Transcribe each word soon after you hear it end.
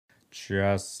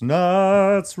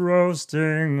Chestnuts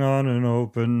roasting on an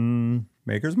open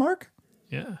maker's mark?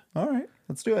 Yeah. All right,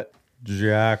 let's do it.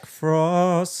 Jack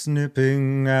Frost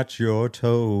nipping at your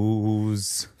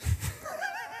toes.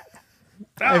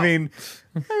 I mean,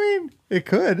 it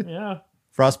could. Yeah.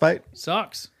 Frostbite?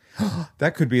 Sucks.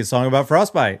 That could be a song about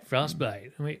frostbite.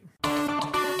 Frostbite. Wait.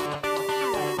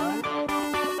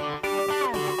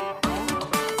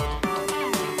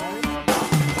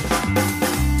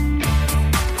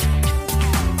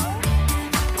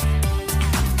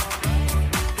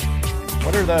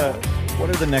 What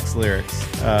are the next lyrics?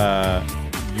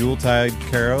 Yuletide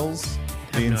carols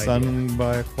being sung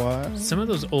by a choir? Some of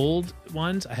those old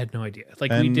ones, I had no idea.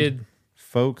 Like And we did.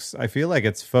 folks, I feel like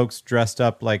it's folks dressed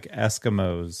up like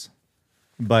Eskimos.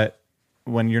 But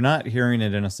when you're not hearing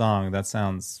it in a song, that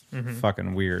sounds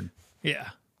fucking weird.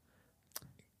 Yeah.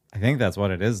 I think that's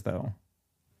what it is, though.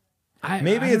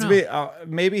 Maybe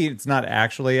Maybe it's not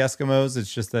actually Eskimos.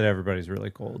 It's just that everybody's really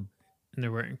cold. And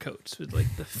they're wearing coats with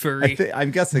like the furry.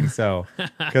 I'm guessing so,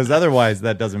 because otherwise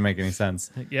that doesn't make any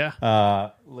sense.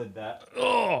 Yeah. Lid that.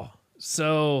 Oh,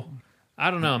 so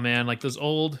I don't know, man. Like those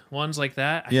old ones like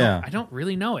that. I don't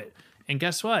really know it. And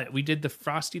guess what? We did the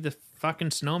Frosty the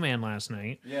fucking Snowman last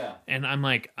night. Yeah. And I'm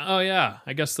like, oh yeah,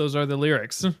 I guess those are the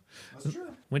lyrics. That's true.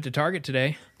 Went to Target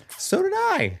today. So did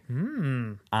I.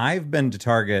 I've been to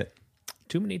Target.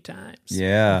 Too many times.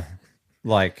 Yeah.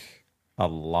 Like a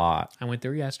lot. I went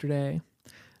there yesterday.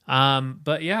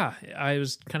 But yeah, I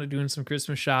was kind of doing some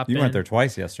Christmas shopping. You went there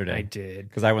twice yesterday. I did.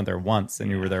 Because I went there once and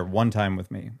you were there one time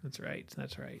with me. That's right.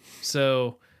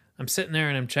 So I'm sitting there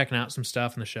and I'm checking out some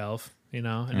stuff on the shelf, you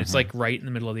know, and it's like right in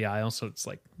the middle of the aisle. So it's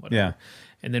like, whatever. Yeah.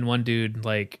 And then one dude,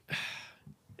 like,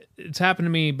 it's happened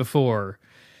to me before,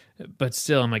 but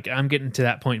still, I'm like, I'm getting to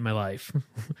that point in my life.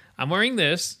 I'm wearing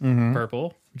this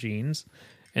purple jeans.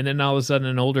 And then all of a sudden,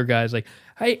 an older guy's like,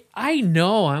 "Hey, I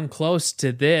know I'm close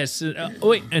to this."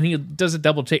 Wait, and he does a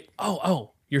double take.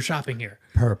 Oh, you're shopping here.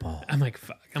 Purple. I'm like,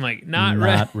 fuck. I'm like, not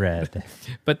red.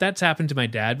 But that's happened to my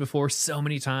dad before so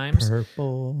many times.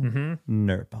 Purple.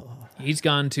 Nurple. He's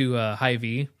gone to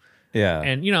Hy-Vee. Yeah.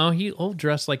 And, you know, he'll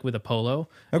dress like with a polo.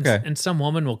 Okay. And some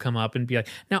woman will come up and be like,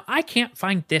 "Now, I can't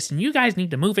find this, and you guys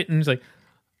need to move it." And he's like,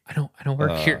 I don't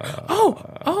work here.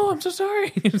 Oh, I'm so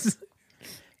sorry.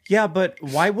 Yeah, but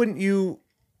why wouldn't you,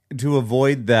 to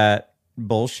avoid that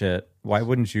bullshit, why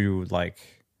wouldn't you, like,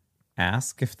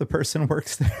 ask if the person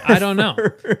works there? I don't know.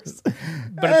 But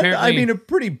apparently, I mean, a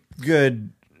pretty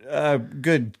good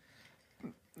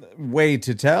way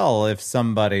to tell if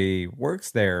somebody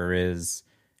works there is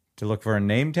to look for a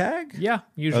name tag. Yeah,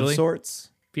 usually. Of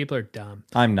sorts. People are dumb.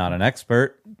 I'm not an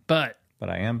expert, but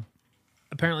I am.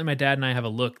 Apparently, my dad and I have a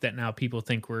look that now people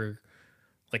think we're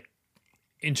like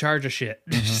in charge of shit.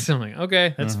 So I'm like,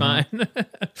 okay, that's fine.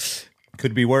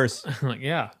 Could be worse. I'm like,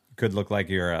 yeah. Could look like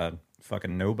you're a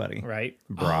fucking nobody. Right.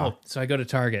 Brah. Oh, so I go to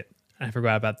Target. I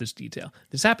forgot about this detail.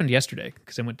 This happened yesterday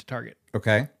because I went to Target.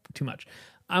 Okay. Too much.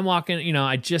 I'm walking, you know,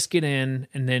 I just get in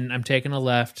and then I'm taking a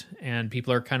left and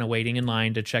people are kind of waiting in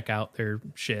line to check out their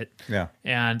shit. Yeah.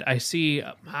 And I see,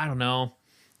 I don't know,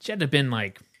 she had to have been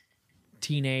like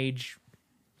teenage,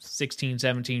 16,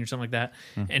 17 or something like that.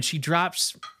 And she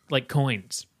drops like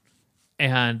coins.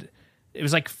 And it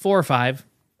was like 4 or 5.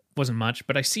 Wasn't much,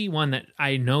 but I see one that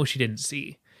I know she didn't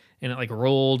see. And it like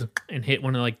rolled and hit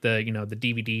one of like the, you know, the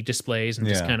DVD displays and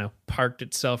just kind of parked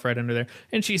itself right under there.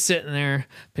 And she's sitting there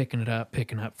picking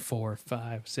up 4,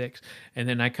 5, 6. And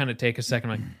then I kind of take a second,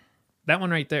 like, that one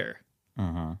right there,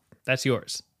 that's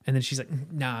yours. And then she's like,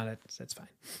 nah, that's fine.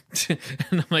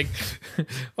 And I'm like,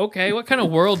 okay, what kind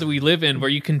of world do we live in where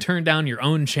you can turn down your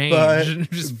own change?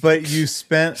 But you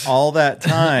spent all that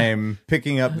time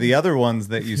picking up the other ones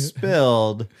that you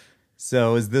spilled.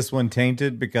 So is this one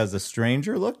tainted because a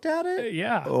stranger looked at it?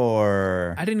 Yeah.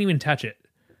 Or I didn't even touch it.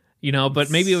 You know, but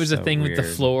maybe it was a thing with the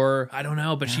floor. I don't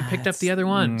know, but she picked up the other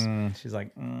ones. She's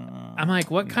like, I'm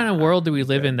like, what kind of world do we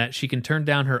live in that she can turn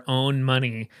down her own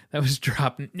money that was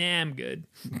dropped? Nah, I'm good.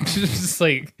 Just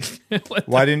like,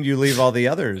 why didn't you leave all the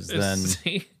others then?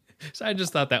 See? So I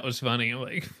just thought that was funny. I'm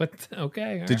like, what?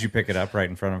 Okay. Did you pick it up right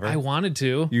in front of her? I wanted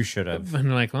to. You should have. And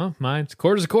I'm like, well, mine's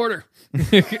quarter's a quarter.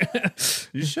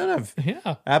 You should have.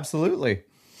 Yeah. Absolutely.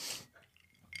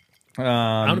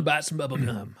 I'm gonna buy some bubble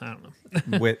gum. I don't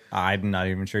know. I'm not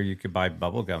even sure you could buy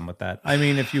bubble gum with that. I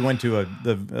mean, if you went to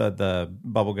the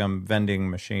bubble gum vending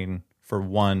machine for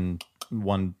one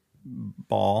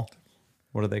ball,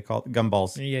 what are they called?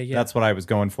 Gumballs. Yeah. That's what I was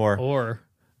going for. Or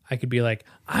I could be like,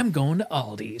 I'm going to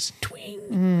Aldi's.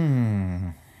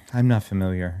 Twing. I'm not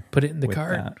familiar. Put it in the with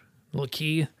cart. that. Little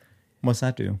key. What's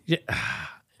that do? Yeah.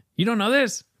 You don't know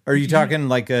this? Are you talking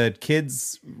like a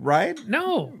kid's ride?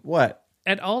 No, What?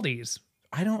 at Aldi's.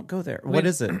 I don't go there. What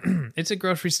is it? It's a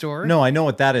grocery store. No, I know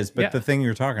what that is, but Yeah. the thing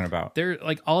you're talking about. They're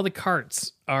like all the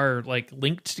carts are like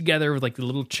linked together with like the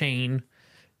little chain.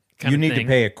 You need to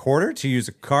pay a quarter to use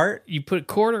a cart? You put a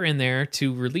quarter in there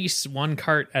to release one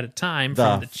cart at a time The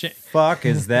from the chain. fuck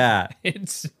is that?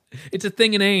 It's a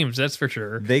thing in Ames, that's for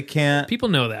sure. They can't People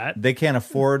know that. they can't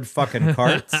afford fucking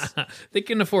carts. They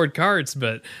can afford carts,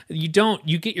 but you don't.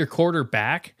 You get your quarter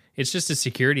back. It's just a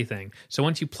security thing. So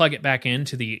once you plug it back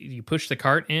into you push the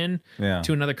cart in Yeah.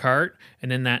 to another cart, and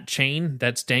then that chain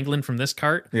that's dangling from this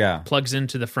cart Yeah. plugs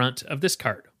into the front of this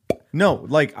cart. No,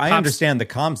 like I understand the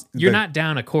comms. You're not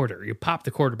down a quarter. You pop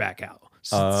the quarter back out.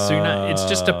 So you're not. It's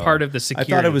just a part of the I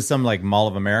security. thought it was some like Mall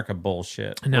of America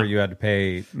bullshit No. where you had to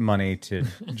pay money to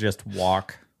just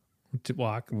walk to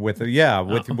walk. with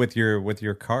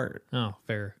your cart. Oh,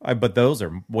 fair. But those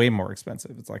are way more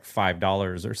expensive. It's like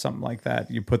 $5 or something like that.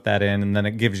 You put that in, and then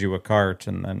it gives you a cart,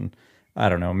 and then I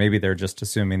don't know. Maybe they're just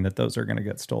assuming that those are going to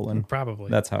get stolen. Probably.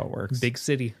 That's how it works. Big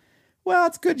city. Well,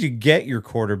 it's good you get your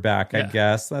quarter back. I Yeah.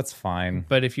 guess that's fine.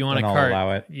 But if you want Then a I'll cart,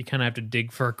 allow it. you kind of have to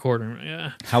dig for a quarter.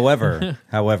 Yeah. However,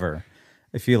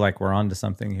 I feel like we're onto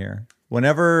something here.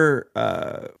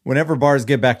 Whenever bars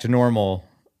get back to normal,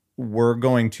 we're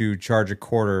going to charge a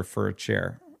quarter for a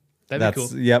chair. That'd be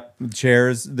cool. Yep,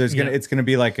 chairs. Yeah. It's gonna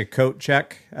be like a coat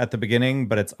check at the beginning,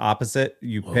 but it's opposite.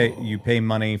 You pay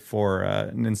money for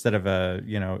instead of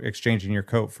exchanging your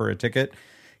coat for a ticket,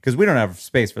 because we don't have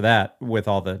space for that with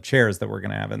all the chairs that we're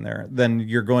gonna have in there. Then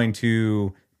you're going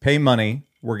to pay money.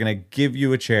 We're gonna give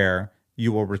you a chair.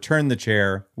 You will return the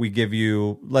chair. We give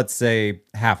you, let's say,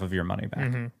 half of your money back.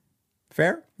 Mm-hmm.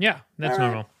 Fair? Yeah, that's All right.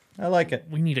 normal. I like it.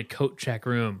 We need a coat check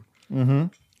room. Mm-hmm.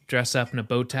 Dress up in a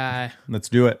bow tie, Let's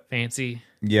do it. fancy.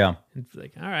 Yeah, And be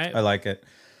like, all right. I like it.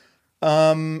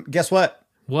 Guess what?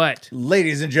 What?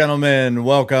 Ladies and gentlemen,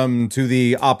 welcome to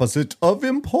the opposite of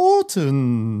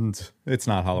important. It's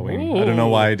not Halloween. I don't know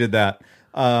why I did that.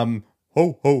 Ho,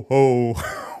 ho, ho.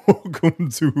 Welcome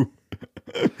to...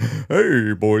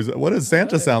 Hey, boys. What does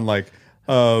Santa sound like?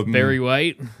 Very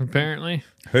white, apparently.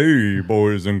 Hey,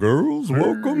 boys and girls.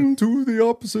 Welcome to the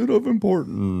opposite of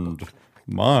important.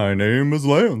 My name is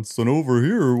Lance, and over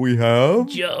here we have...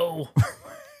 Joe.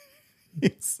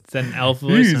 He's, Is that an elf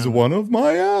voice? he's one of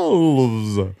my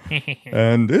elves.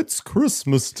 And it's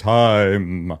Christmas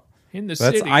time. In the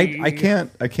That's city.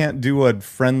 I can't do a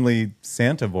friendly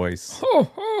Santa voice. Ho,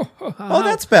 ho, ho, Oh,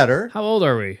 that's better. How old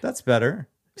are we? That's better.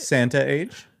 Santa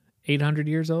age? 800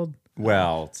 years old?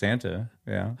 Well, Santa,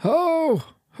 yeah. Ho,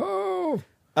 ho.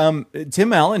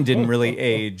 Tim Allen didn't really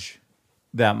age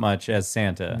that much as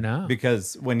Santa. No.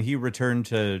 Because when he returned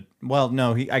to,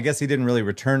 I guess he didn't really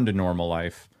return to normal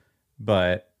life,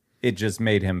 but it just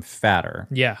made him fatter.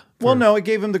 Yeah. Well, no, it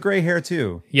gave him the gray hair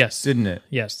too. Yes. Didn't it?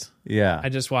 Yes. Yeah. I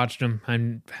just watched him.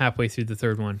 I'm halfway through the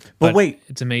third one. But wait.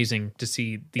 It's amazing to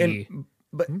see the...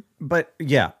 But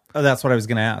yeah, that's what I was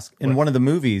going to ask. In one of the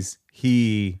movies,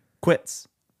 he quits,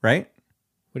 right?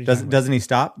 What are you talking about? Doesn't he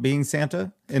stop being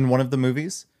Santa in one of the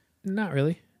movies? Not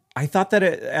really. I thought that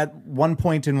at one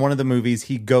point in one of the movies,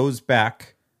 he goes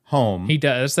back home. He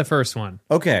does. That's the first one.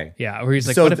 Okay. Yeah, where he's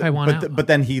like, what if I want out? But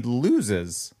then he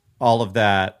loses all of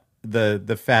that,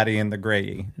 the fatty and the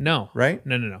gray, No. right?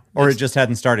 No. Or it just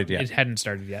hadn't started yet. It hadn't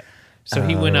started yet. So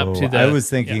he went up to the... I was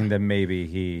thinking yeah. that maybe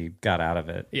he got out of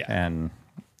it. Yeah. And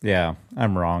yeah,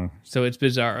 I'm wrong. So it's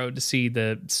bizarro to see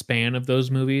the span of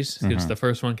those movies. Because the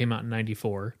first one came out in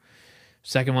 94.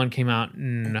 Second one came out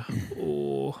in...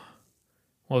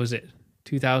 what was it?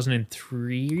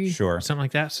 2003? Sure. Something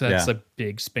like that. So that's Yeah. a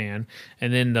big span.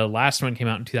 And then the last one came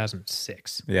out in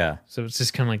 2006. Yeah. So it's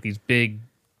just kind of like these big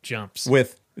jumps.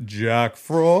 With Jack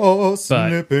Frost But-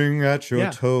 nipping at your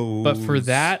Yeah. toes. But for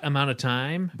that amount of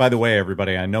time, By the way,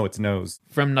 everybody, I know it's nose.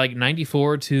 from like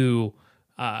 94 to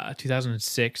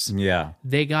 2006, Yeah.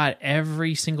 they got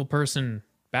every single person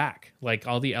back, like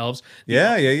all the elves.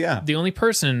 Yeah. The only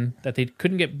person that they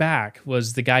couldn't get back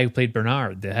was the guy who played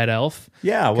Bernard, the head elf.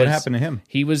 Yeah, what 'Cause happened to him?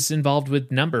 He was involved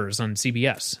with Numbers on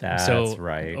CBS. That's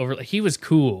right. He was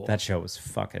cool. That show was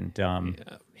fucking dumb.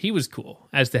 He was cool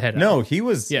as the head elf. No, he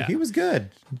was Yeah. he was good.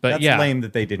 But That's yeah. lame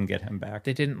that they didn't get him back.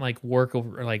 They didn't like work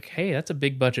over, like, hey, that's a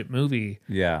big budget movie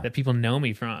Yeah. that people know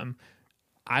me from.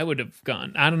 I would have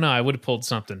gone, I don't know, I would have pulled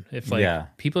something. If like Yeah.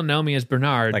 people know me as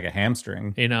Bernard, Like a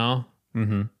hamstring. you know,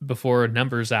 before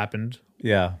Numbers happened,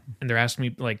 Yeah. and they're asking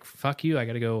me like, fuck you, I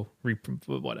gotta go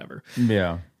whatever.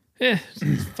 Yeah.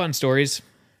 It's fun stories.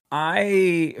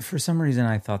 For some reason,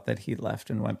 I thought that he left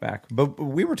and went back. But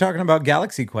we were talking about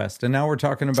Galaxy Quest, and now we're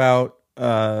talking about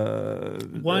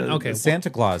Santa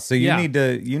Claus. So you Yeah.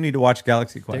 need to watch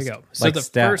Galaxy Quest. There you go. So Like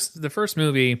the first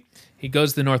movie, he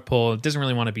goes to the North Pole. Doesn't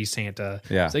really want to be Santa.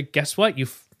 Yeah. It's like, guess what? You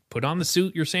put on the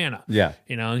suit. You're Santa. Yeah.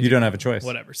 You know, You don't have a choice.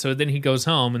 Whatever. So then he goes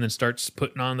home and then starts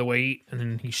putting on the weight, and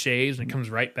then he shaves and it comes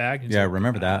right back. And Yeah, I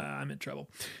remember that. I'm in trouble.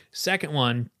 Second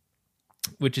one,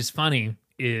 which is funny,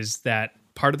 is that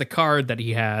part of the card that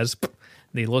he has,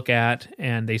 they look at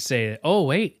and they say, "Oh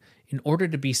wait, in order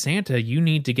to be Santa, you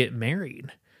need to get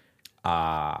married."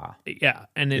 Yeah,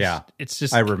 and it's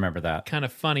just I remember that. kind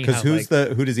of funny Because how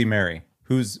who does he marry?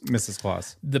 Who's Mrs.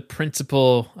 Claus? the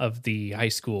principal of the high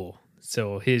school.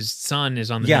 So his son is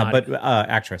on the But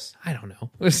actress. I don't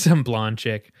know, some blonde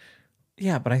chick.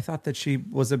 Yeah, but I thought that she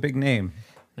was a big name,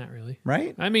 Not really,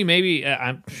 right? I mean, maybe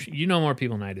you know more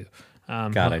people than I do.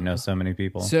 God, I know so many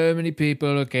people. So many people.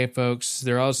 Okay, folks,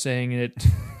 they're all saying it.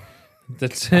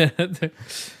 That's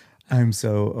I'm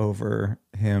so over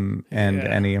him and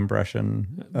any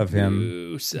impression of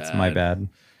him. It's my bad.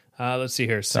 Let's see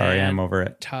here. Sorry, I'm over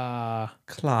it.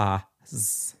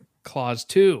 Claus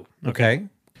 2. Okay.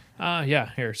 Yeah,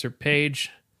 here, Sir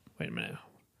Paige. Wait a minute.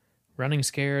 Running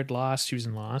Scared, Lost. She was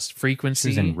in Lost. Frequency.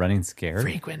 She's in Running Scared.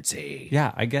 Frequency.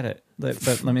 Yeah, I get it.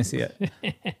 But let me see it.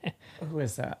 Who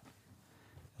is that?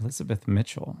 Elizabeth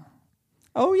Mitchell.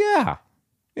 Oh, yeah.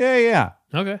 Yeah.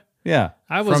 Okay. Yeah.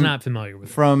 I was not familiar with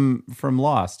her. From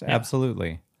Lost,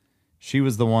 absolutely. She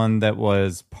was the one that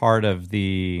was part of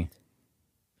the,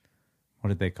 what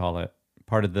did they call it?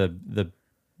 Part of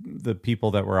the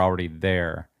people that were already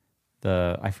there.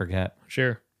 I forget.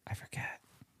 Sure. I forget.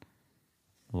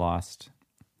 Lost.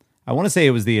 I want to say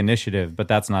it was the Initiative, but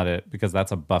that's not it because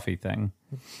that's a Buffy thing.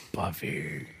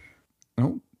 Buffy.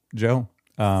 Oh, Joe.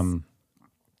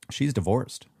 She's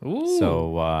divorced. Ooh.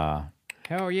 So,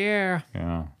 Hell yeah.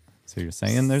 yeah. So you're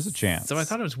saying there's a chance. So I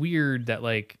thought it was weird that,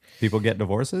 like, people get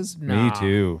divorces? Nah. Me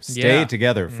too. Stay Yeah.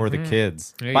 together for the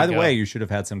kids. There By you the go. way, you should have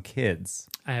had some kids.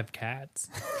 I have cats.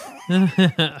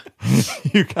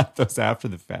 You got those after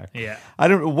the fact. Yeah. I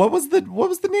don't. What was the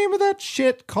name of that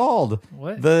shit called?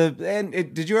 What?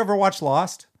 Did you ever watch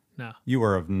Lost? No. You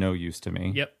are of no use to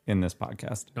me. Yep. In this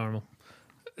podcast. Normal.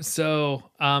 So,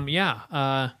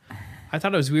 I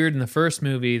thought it was weird in the first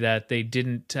movie that they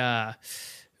didn't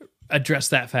address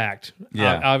that fact.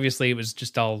 Yeah. Obviously, it was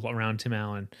just all around Tim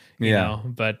Allen, you Yeah. know,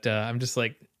 but I'm just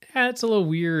like, it's a little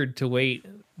weird to wait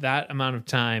that amount of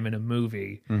time in a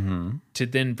movie to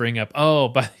then bring up,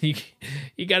 but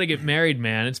you got to get married,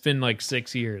 man. It's been like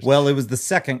 6 years. Well, it was the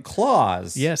second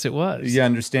clause. Yes, it was. You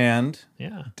understand?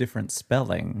 Yeah. Different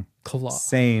spelling. Claus.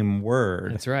 Same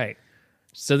word. That's right.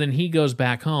 So then he goes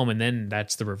back home, and then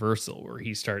that's the reversal where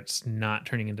he starts not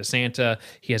turning into Santa.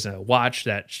 He has a watch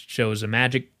that shows a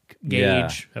magic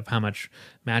gauge of how much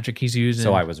magic he's using.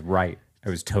 So I was right. I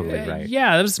was totally right.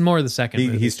 Yeah, that was more the second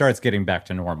movie. He starts getting back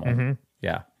to normal.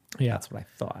 Yeah. Yeah. That's what I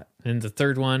thought. And the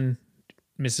third one,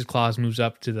 Mrs. Claus moves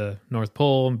up to the North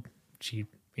Pole. She,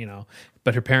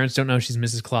 but her parents don't know she's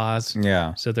Mrs. Claus.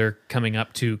 Yeah. So they're coming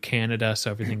up to Canada, so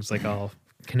everything's like all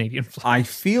Canadian flag. I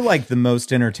feel like the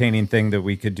most entertaining thing that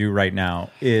we could do right now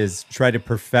is try to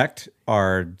perfect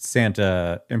our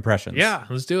Santa impressions. Yeah,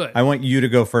 let's do it. I want you to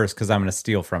go first because I'm going to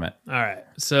steal from it. All right.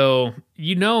 So,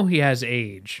 he has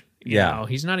age. You know,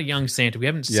 he's not a young Santa. We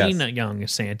haven't seen a young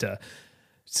Santa.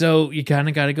 So you kind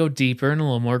of got to go deeper and a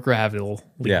little more gravely.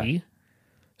 Yeah.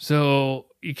 So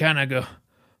you kind of go,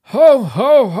 ho,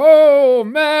 ho, ho,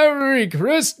 Merry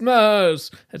Christmas.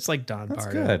 That's like Don That's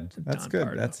Bardo. good. That's Don good.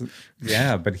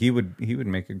 Bardo. But he would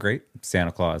make a great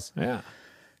Santa Claus. Yeah.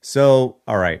 So,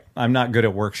 all right. I'm not good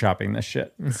at workshopping this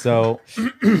shit. So,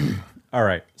 all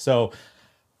right. So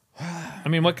I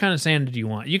mean, what kind of Santa do you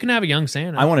want? You can have a young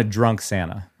Santa. I want a drunk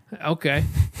Santa. Okay.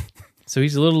 So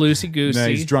he's a little loosey-goosey. No,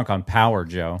 he's drunk on power,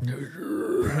 Joe.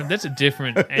 That's a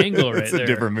different angle right there. It's a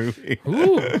different movie.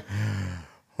 Ooh.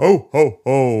 Ho, ho,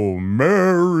 ho,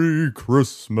 Merry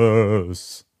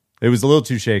Christmas. It was a little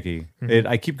too shaky.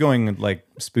 I keep going with, like,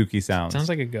 spooky sounds. Sounds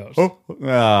like a ghost. Oh,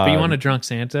 But you want a drunk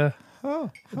Santa?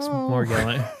 It's more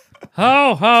yelling.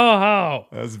 Ho, ho, ho.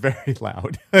 that was very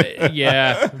loud.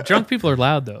 Yeah. Drunk people are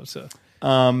loud, though. So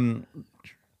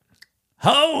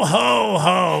Ho, ho,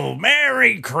 ho,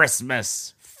 Merry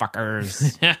Christmas,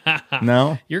 fuckers.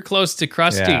 No? you're close to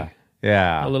Krusty.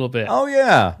 Yeah. A little bit. Oh,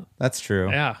 yeah. That's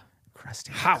true. Yeah.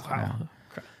 Crusty. How,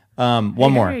 how.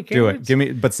 One more. Hey, Do it. kids. Give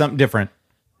me, but something different.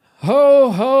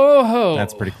 Ho, ho, ho.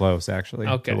 That's pretty close, actually,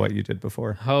 Okay. to what you did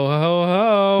before. Ho,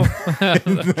 ho,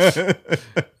 ho.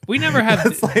 We never had...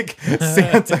 It's like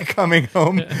Santa coming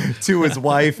home to his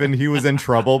wife and he was in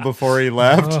trouble before he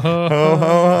left. Ho, ho,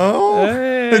 ho.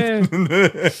 Hey.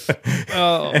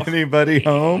 Oh, Anybody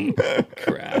home?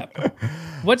 crap.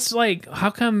 What's like, how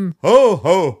come? Ho,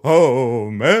 ho, ho.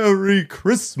 Merry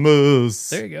Christmas.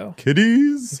 There you go.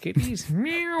 Kitties? Kitties.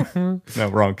 Meow. No,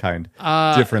 wrong kind.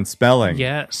 Different spelling.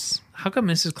 Yes. How come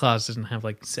Mrs. Claus doesn't have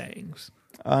like sayings?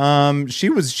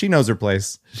 She knows her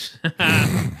place.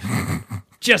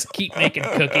 Just keep making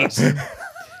cookies.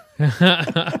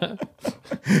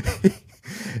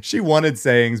 She wanted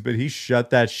sayings, but he shut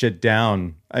that shit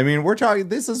down. I mean, we're talking,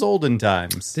 this is olden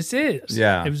times. This is.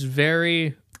 Yeah. It was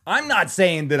very. I'm not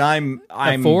saying that I'm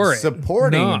For it.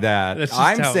 supporting No, that. that's just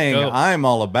I'm how it saying goes. I'm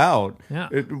all about Yeah.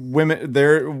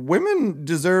 women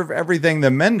deserve everything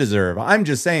that men deserve. I'm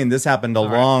just saying this happened a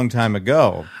long time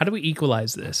ago. How do we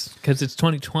equalize this? Because it's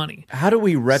 2020. How do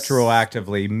we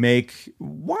retroactively make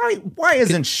why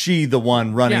isn't she the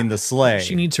one running Yeah. the sleigh?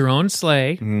 She needs her own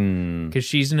sleigh because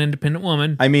she's an independent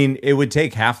woman. I mean, it would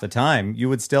take half the time. You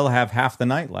would still have half the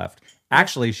night left.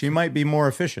 Actually, she might be more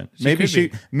efficient.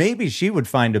 Maybe she would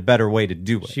find a better way to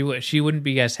do it. She wouldn't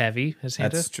be as heavy as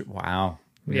Santa. That's true. Wow.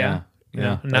 Yeah.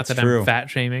 Not that's that true. I'm fat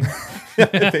shaming.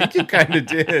 I think you kind of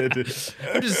did.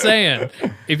 I'm just saying,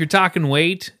 if you're talking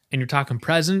weight and you're talking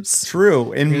presents,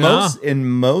 True. In Yeah.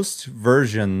 most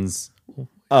versions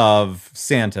of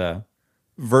Santa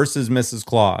versus Mrs.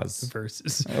 Claus.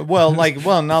 versus Well,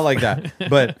 not like that.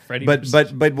 But Freddie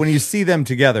but when you see them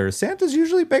together, Santa's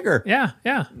usually bigger.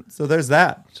 yeah. So there's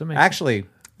that. So makes Actually,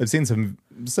 I've seen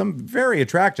some very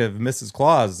attractive Mrs.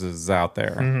 Clauses out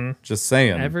there. Just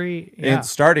saying. And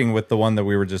starting with the one that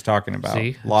we were just talking about,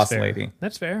 See? That's Lost fair. Lady.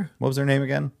 That's fair. What was her name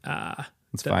again?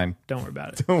 It's fine. Don't worry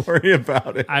about it. Don't worry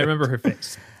about it. I remember her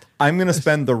face. I'm going to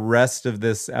spend the rest of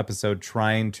this episode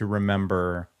trying to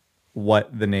remember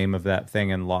what the name of that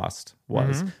thing in Lost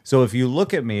was. So if you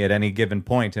look at me at any given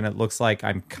point and it looks like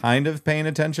I'm kind of paying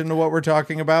attention to what we're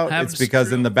talking about, it's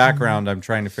because in the background I'm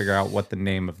trying to figure out what the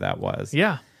name of that was.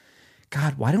 Yeah.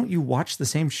 God, why don't you watch the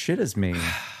same shit as me?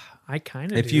 I kind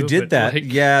of If you did that,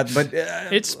 yeah, but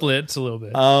it splits a little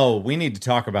bit. oh, we need to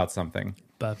talk about something.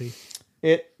 Buffy.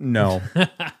 It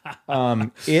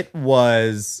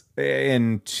was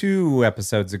in 2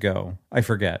 episodes ago. I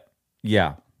forget.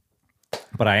 Yeah.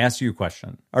 But I asked you a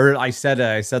question, or I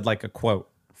said like a quote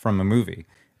from a movie,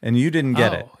 and you didn't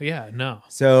get it. Yeah, no.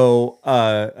 So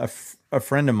a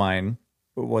friend of mine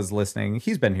was listening.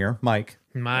 He's been here, Mike.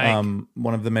 One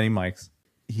of the many Mikes.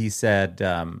 He said,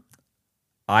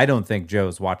 "I don't think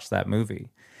Joe's watched that movie."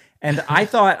 And I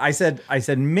thought I said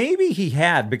maybe he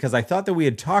had, because I thought that we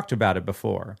had talked about it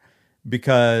before,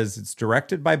 because it's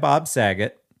directed by Bob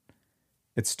Saget.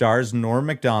 It stars Norm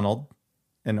Macdonald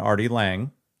and Artie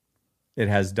Lang. It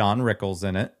has Don Rickles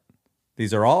in it.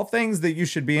 These are all things that you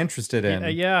should be interested in.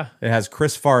 Yeah. It has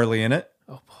Chris Farley in it.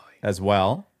 Oh boy. As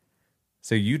well.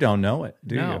 So you don't know it,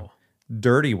 do No. you?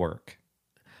 Dirty Work.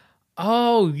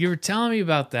 Oh, you were telling me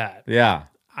about that. Yeah.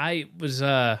 I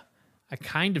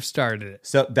kind of started it.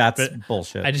 So that's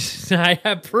bullshit. I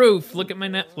have proof. Look at my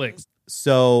Netflix.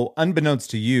 So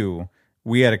unbeknownst to you,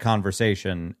 we had a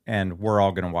conversation and we're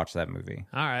all going to watch that movie.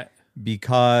 All right.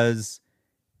 Because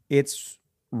it's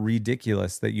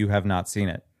ridiculous that you have not seen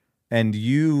it. And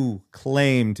you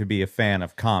claim to be a fan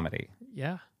of comedy.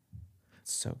 Yeah.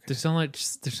 It's so good.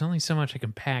 There's only so much I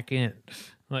can pack in.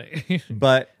 Like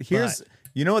But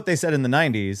you know what they said in the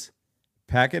 90s?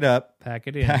 Pack it up. pack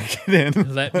it in. Pack it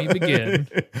in. Let me begin.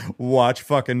 Watch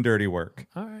fucking Dirty Work.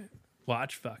 All right.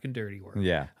 Watch fucking Dirty Work.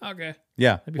 Yeah. Okay.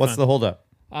 Yeah. be What's fun. the holdup?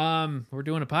 We're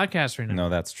doing a podcast right now. No,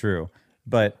 that's true.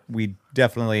 But we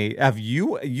definitely have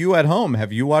you at home.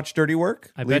 Have you watched Dirty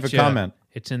Work? I Leave bet a comment.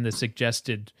 It's in the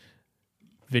suggested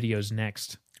videos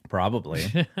next.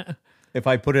 Probably. If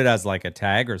I put it as like a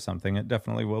tag or something, it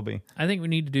definitely will be. I think we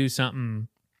need to do something.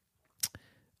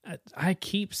 I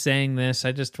keep saying this.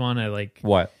 I just want to like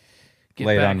What?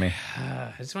 Lay it on me.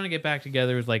 I just want to get back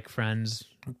together with like friends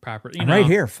properly. I'm right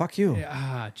here. Fuck you.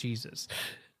 Jesus.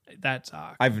 That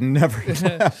sucks. I've never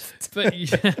left. But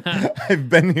yeah, I've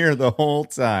been here the whole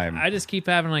time. I just keep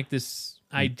having like this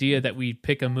idea that we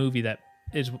pick a movie that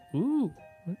is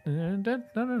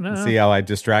See how I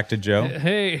distracted Joe?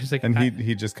 Hey, it's like And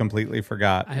he just completely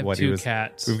forgot I have what 2 he was.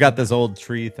 cats. We've got this old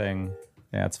tree thing.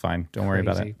 Yeah, it's fine. Don't worry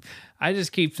about it. I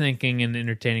just keep thinking and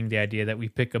entertaining the idea that we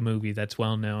pick a movie that's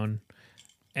well known,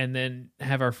 and then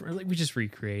have we just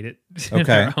recreate it in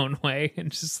Okay. our own way,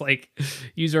 and just like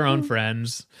use our own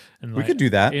friends. And We could do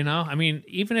that. You know, I mean,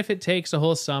 even if it takes a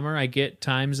whole summer, I get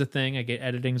time's a thing, I get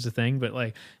editing's a thing, but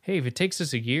like, hey, if it takes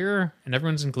us a year and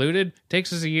everyone's included, it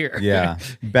takes us a year. Yeah.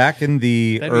 Back in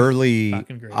the That'd be early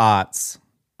fucking great. aughts,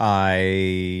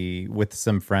 with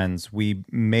some friends, we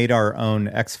made our own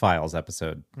X-Files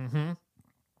episode. Mm-hmm.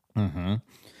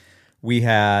 We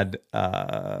had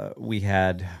what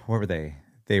were they?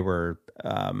 They were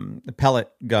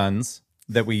pellet guns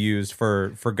that we used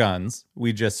for guns.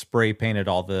 We just spray painted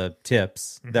all the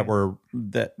tips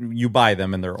that you buy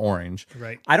them and they're orange.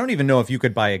 Right. I don't even know if you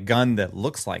could buy a gun that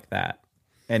looks like that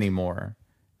anymore.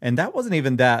 And that wasn't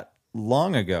even that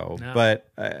long ago. No.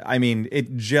 But I mean,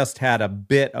 it just had a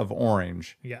bit of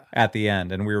orange at the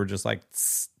end. And we were just like,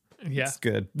 it's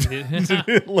good.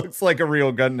 It looks like a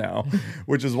real gun now,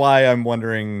 which is why I'm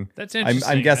wondering. That's interesting.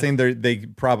 I'm guessing they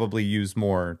probably use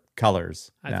more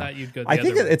colors. I thought you'd go. I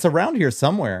think it's around here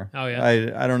somewhere. Oh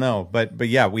yeah. I don't know, but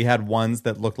yeah, we had ones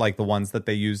that looked like the ones that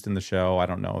they used in the show. I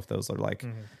don't know if those are like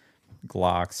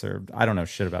Glocks or I don't know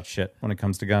shit about shit when it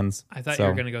comes to guns. I thought you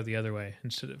were gonna go the other way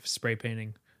instead of spray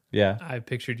painting. Yeah, I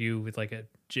pictured you with like a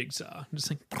jigsaw,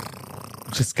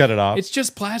 just cut it off. It's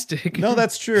just plastic. No,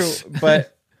 that's true,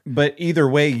 but either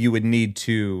way, you would need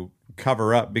to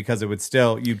cover up because it would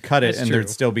still you'd cut it That's and true. there'd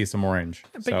still be some orange.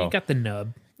 But So you got the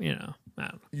nub, I don't know.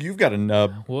 You've got a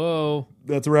nub. Whoa.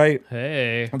 That's right.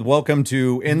 Hey. Welcome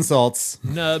to Insults.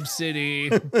 Nub City.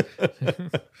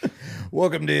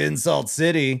 Welcome to Insult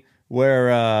City,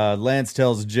 where Lance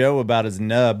tells Joe about his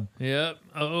nub. Yep.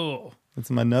 Oh. That's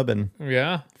my nubbin,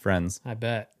 Yeah. Friends. I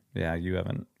bet. Yeah, you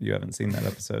haven't seen that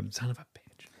episode. Son of a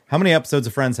bitch. How many episodes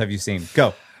of Friends have you seen?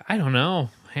 Go. I don't know.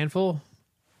 Handful?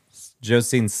 Joe's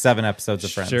seen 7 episodes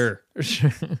of Friends. Sure.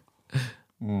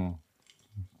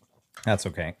 That's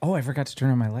okay. Oh, I forgot to turn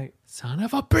on my light. Son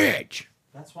of a bitch.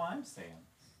 That's why I'm saying.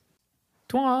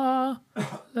 Toi.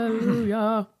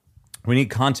 Hallelujah. We need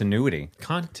continuity.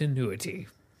 Continuity.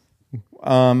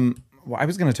 Well, I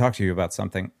was going to talk to you about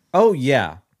something. Oh,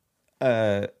 yeah.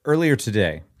 Earlier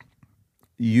today,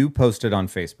 you posted on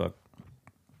Facebook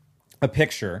a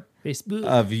picture Facebook.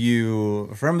 of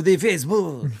you from the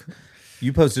Facebook.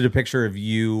 You posted a picture of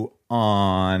you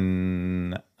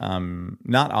on,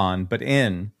 not on, but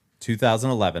in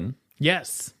 2011,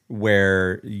 Yes.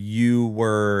 where you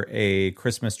were a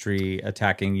Christmas tree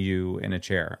attacking you in a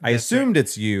chair. I assumed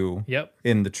it's you Yep.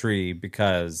 in the tree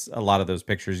because a lot of those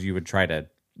pictures you would try to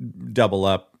double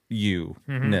up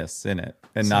you-ness in it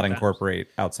and not Sometimes. incorporate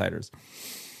outsiders.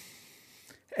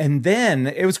 And then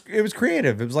it was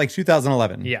creative. It was like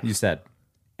 2011, Yeah. you said.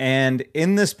 And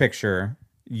in this picture,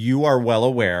 you are well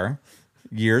aware,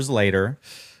 years later,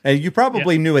 and you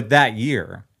probably knew it that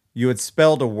year, you had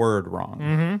spelled a word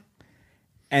wrong.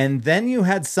 And then you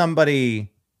had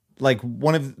somebody, like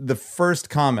one of the first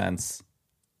comments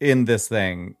in this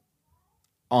thing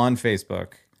on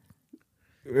Facebook.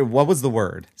 What was the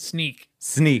word? Sneak.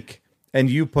 Sneak. And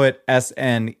you put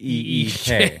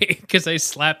SNEEK. Because I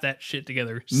slapped that shit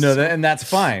together. No, and that's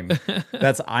fine.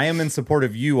 I am in support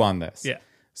of you on this. Yeah.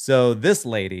 So this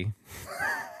lady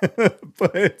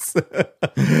puts,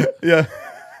 yeah,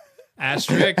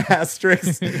 Asterisk.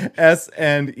 asterisk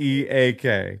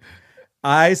SNEAK.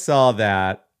 I saw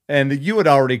that, and you had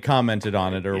already commented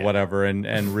on it or whatever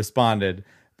and responded.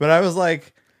 But I was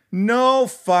like, no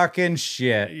fucking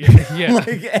shit. Yeah.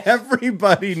 Like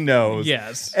everybody knows.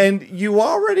 Yes. And you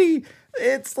already,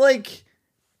 it's like,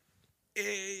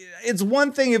 it's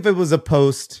one thing if it was a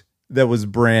post that was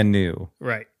brand new.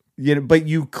 Right. You know, but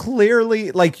you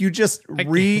clearly, like, you just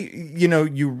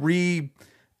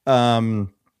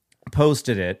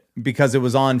posted it because it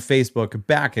was on Facebook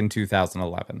back in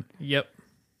 2011. Yep.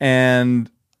 And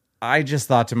I just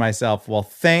thought to myself, well,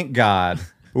 thank God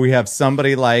we have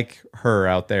somebody like her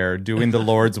out there doing the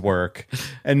Lord's work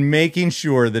and making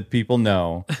sure that people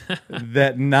know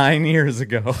that 9 years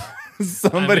ago,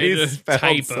 somebody spelled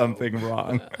typo. something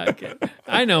wrong. Okay.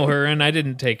 I know her, and I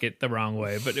didn't take it the wrong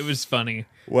way, but it was funny.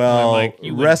 Well, I'm like,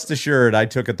 you rest assured, I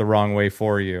took it the wrong way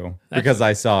for you because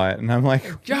I saw it. And I'm like,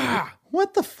 Yeah.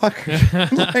 what the fuck?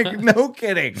 Like, no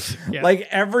kidding. Yeah. Like,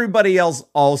 everybody else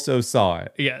also saw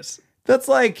it. Yes. That's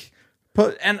like,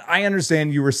 and I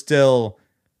understand you were still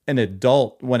an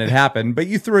adult when it happened, but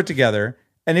you threw it together.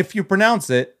 And if you pronounce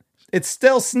it, it's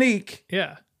still sneak.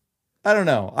 Yeah. I don't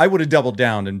know. I would have doubled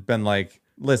down and been like,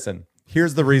 listen,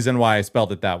 here's the reason why I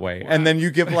spelled it that way. Wow. And then you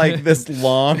give like this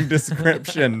long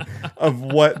description of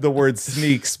what the word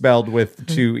sneak spelled with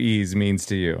 2 E's means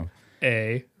to you.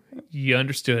 A, you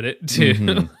understood it.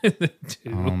 2, 2.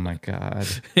 Oh my God.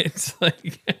 It's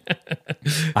like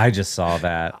I just saw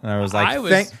that and I was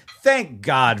like, thank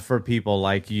God for people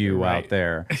like you out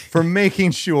there for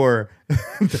making sure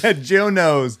that Joe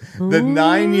knows that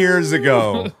 9 years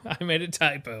ago. I made a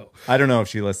typo. I don't know if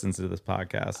she listens to this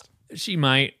podcast. She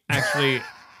might actually.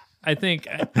 I think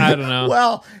I don't know.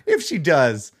 Well, if she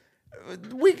does,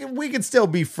 we can still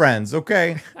be friends,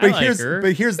 okay? I like her.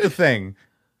 But here's the thing.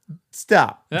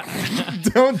 Stop.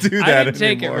 Don't do that I didn't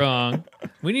take anymore. it wrong.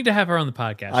 We need to have her on the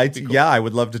podcast. Yeah, I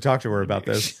would love to talk to her about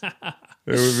this.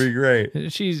 It would be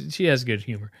great. She has good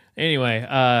humor. Anyway,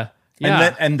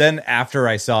 yeah. And then after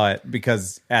I saw it,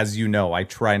 because as you know, I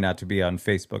try not to be on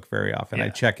Facebook very often. Yeah. I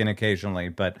check in occasionally,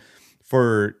 but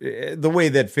for the way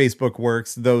that Facebook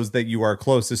works, those that you are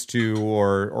closest to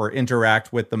or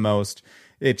interact with the most,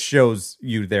 it shows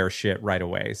you their shit right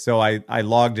away. So I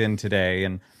logged in today,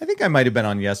 and I think I might have been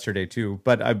on yesterday too,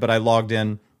 but I logged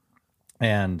in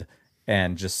and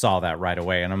just saw that right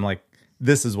away, and I'm like,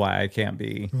 this is why I can't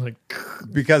be Like,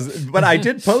 but I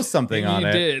did post something on You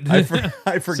it. did. I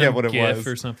forget some what it GIF was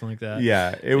or something like that.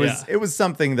 Yeah, it was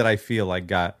something that I feel like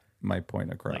got my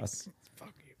point across.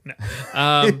 Fuck you.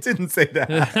 No. It didn't say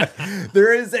that.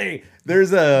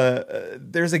 there's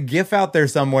a GIF out there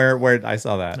somewhere where I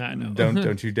saw that. I know.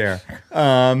 Don't you dare.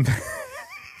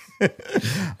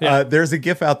 There's a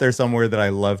GIF out there somewhere that I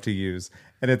love to use,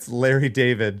 and it's Larry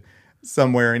David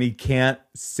somewhere, and he can't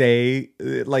say,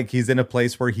 like, he's in a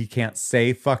place where he can't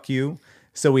say "fuck you,"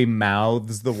 so he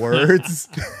mouths the words.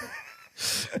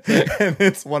 And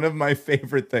it's one of my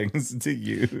favorite things to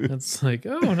use. It's like,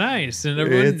 oh, nice, and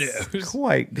everyone It's knows.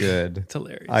 quite good. It's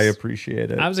hilarious. I appreciate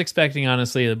it. I was expecting,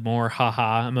 honestly, more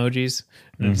haha emojis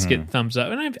and just get thumbs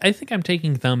up. And I think I'm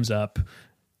taking thumbs up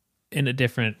in a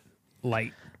different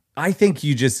light. I think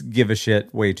you just give a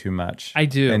shit way too much. I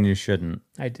do. And you shouldn't.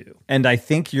 I do. And I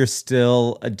think you're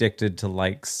still addicted to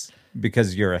likes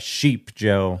because you're a sheep,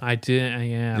 Joe. I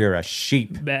am. You're a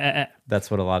sheep. Bah. That's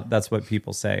what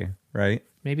people say, right?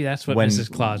 Maybe that's what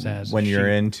Mrs. Claus has. When you're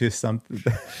into something.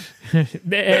 But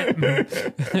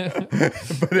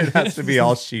it has to be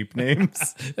all sheep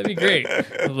names. That'd be great.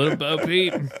 A little Bo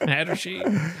Peep, Hatter Sheep.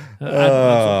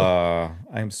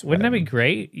 I'm sweating. Wouldn't that be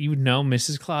great? You would know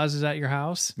Mrs. Claus is at your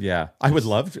house. Yeah. I would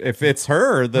love if it's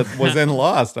her that was in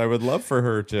Lost. I would love for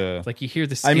her to. Like you hear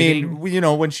the I skidding.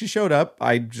 mean, when she showed up,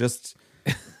 I just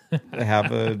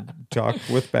have a talk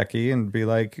with Becky and be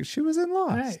like, she was in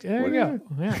Lost. Right, there you go.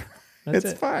 Yeah. That's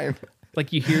It's it. fine.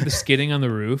 Like you hear the skidding on the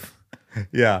roof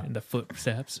Yeah. and the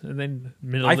footsteps, and then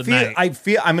middle I of the night.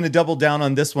 I'm going to double down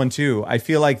on this one too. I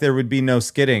feel like there would be no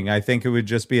skidding. I think it would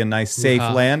just be a nice safe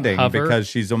landing hover. because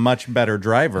she's a much better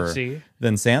driver See?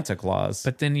 than Santa Claus.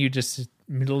 But then you just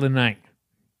middle of the night,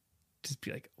 just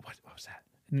be like, what was that?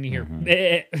 And you hear,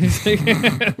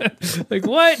 like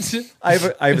what? I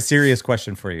have a serious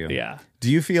question for you. Yeah. Do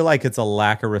you feel like it's a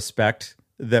lack of respect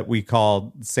that we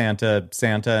call Santa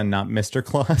and not Mr.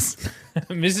 Claus?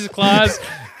 Mrs. Claus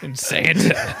and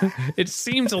Santa. It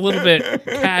seems a little bit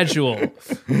casual.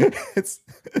 It's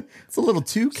a little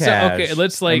too cash. So, okay,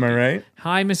 let's like, Am I right?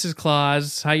 hi, Mrs.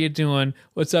 Claus. How you doing?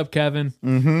 What's up, Kevin?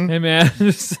 Mm-hmm. Hey, man.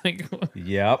 It's like,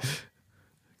 Yep.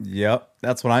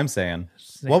 That's what I'm saying.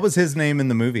 What was his name in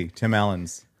the movie? Tim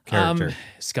Allen's character.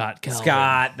 Scott Calvin.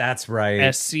 Scott. That's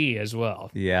right. SC as well.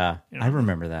 Yeah, I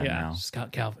remember that Yeah, now.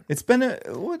 Scott Calvin. It's been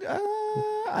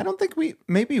I don't think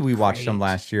maybe we watched him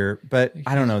last year, but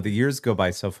I don't know. The years go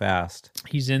by so fast.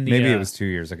 He's in the. Maybe it was 2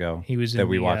 years ago. He was that in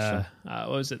we the, watched him. what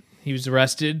was it? He was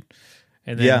arrested,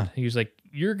 and then he was like,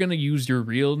 "You're gonna use your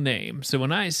real name. So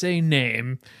when I say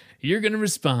name, you're gonna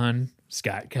respond,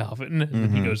 Scott Calvin." And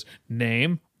then he goes,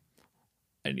 "Name,"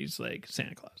 and he's like,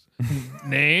 "Santa Claus."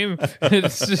 Name.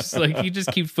 It's just like he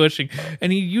just keeps pushing,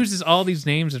 and he uses all these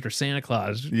names that are Santa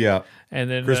Claus. Yeah, And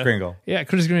then Kris Kringle. Yeah,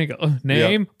 Kris Kringle.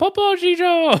 Name Popo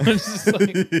Chicho.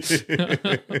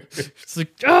 It's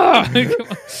like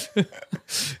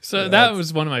So that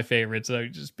was one of my favorites.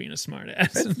 Like just being a smart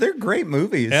ass. They're great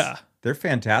movies. Yeah. They're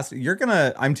fantastic.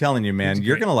 I'm telling you, man,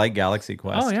 you're gonna like Galaxy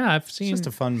Quest. Oh yeah, I've It's seen. just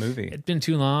a fun movie. It's been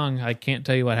too long. I can't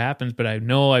tell you what happens, but I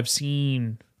know I've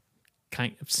seen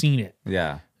it.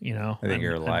 Yeah, You know, I think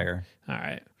you're a liar. All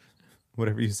right.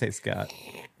 Whatever you say, Scott.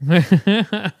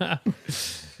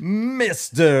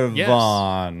 Mr. Yes.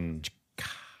 Vaughn.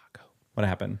 Chicago. What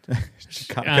happened?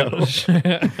 Chicago.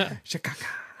 Chicago.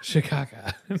 Chicago.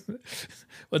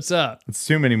 What's up? It's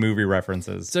too many movie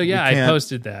references. So yeah, I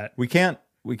posted that. We can't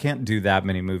do that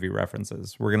many movie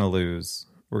references. We're gonna lose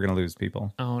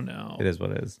people. Oh no. It is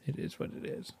what it is. It is what it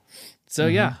is. So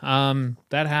yeah,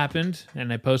 that happened,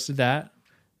 and I posted that.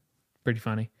 Pretty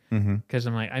funny because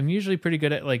I'm like, I'm usually pretty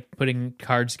good at like putting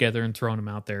cards together and throwing them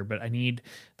out there, but I need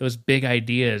those big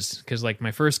ideas because like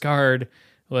my first card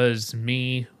was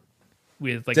me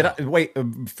with like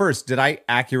First, did I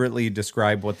accurately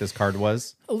describe what this card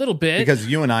was? a little bit Because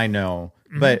you and I know,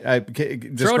 but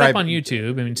throw it up on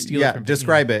YouTube. I mean, steal it from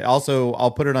describe it. Also,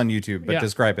 I'll put it on YouTube, but Yeah.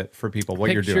 describe it for people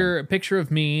what you're doing. A picture of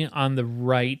me on the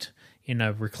right in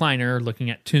a recliner looking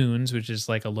at Toons, which is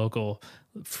like a local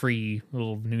free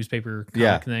little newspaper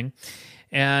comic thing.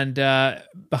 And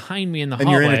behind me in the And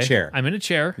hallway, you're in a chair. I'm in a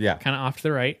chair, Yeah. kind of off to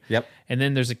the right. Yep. And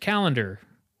then there's a calendar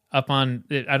up on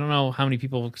it. I don't know how many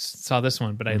people saw this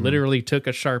one, but I Mm-hmm. literally took a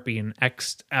Sharpie and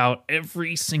X'd out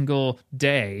every single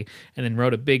day and then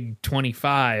wrote a big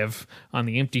 25 on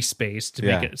the empty space to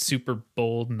make Yeah. it super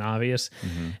bold and obvious.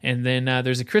 Mm-hmm. And then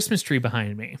there's a Christmas tree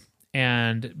behind me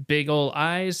and big old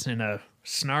eyes and a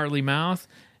snarly mouth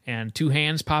and 2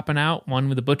 hands popping out, one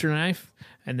with a butcher knife.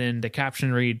 And then the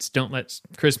caption reads, "Don't let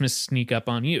Christmas sneak up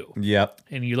on you." Yep.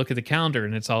 And you look at the calendar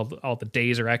and it's all the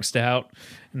days are X'd out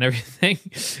and everything.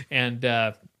 And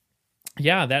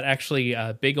yeah, that actually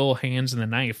big old hands and the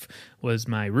knife was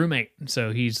my roommate.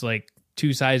 So he's like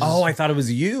 2 sizes. Oh, I thought it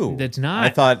was you. That's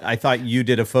not. I thought you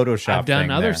did a Photoshop. I've done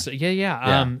thing other there.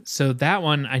 yeah. So that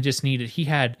one I just needed.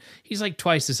 He's like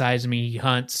twice the size of me. He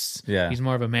hunts. Yeah. He's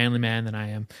more of a manly man than I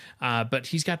am. But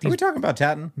he's got Are these. we talking about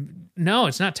Tatton? No,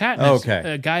 it's not Tatton. Oh, It's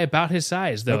okay. a guy about his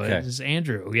size though. Okay. It's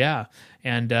Andrew. Yeah.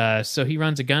 And so he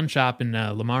runs a gun shop in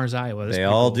Lamar's, Iowa. That's They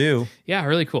pretty all cool. do. Yeah,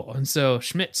 really cool. And so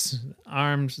Schmitz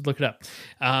arms, look it up.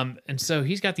 And so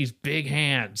he's got these big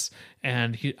hands.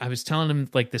 And I was telling him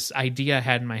like this idea I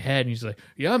had in my head, and he's like,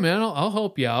 "Yeah, man, I'll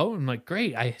help you out." I'm like,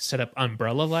 "Great!" I set up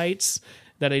umbrella lights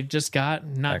that I just got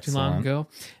not too long Excellent. ago,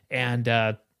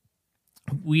 and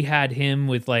we had him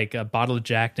with like a bottle of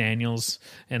Jack Daniels,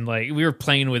 and like we were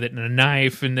playing with it and a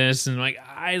knife and this, and like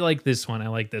I like this one, I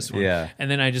like this one, Yeah.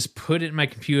 And then I just put it in my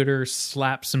computer,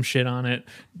 slapped some shit on it,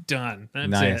 done. That's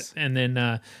Nice. it. And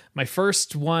then my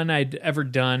first one I'd ever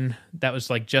done that was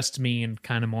like just me and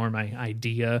kind of more my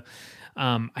idea.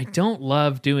 I don't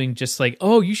love doing just like,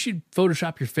 oh, you should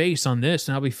Photoshop your face on this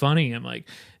and I'll be funny. I'm like,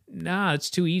 nah, it's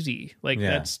too easy. Like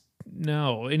Yeah.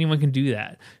 no, anyone can do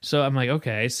that. So I'm like,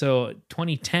 okay. So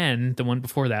 2010, the one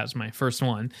before that was my first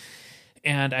one.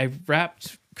 And I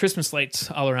wrapped Christmas lights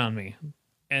all around me.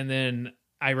 And then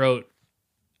I wrote,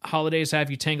 "Holidays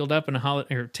have you tangled up in a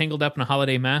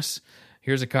holiday mess.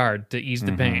 Here's a card to ease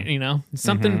the pain." You know,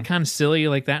 something kind of silly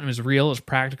like that, and it was real. It was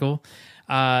practical.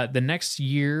 The next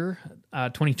year,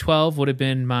 2012, would have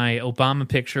been my Obama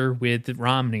picture with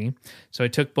Romney. So I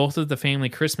took both of the family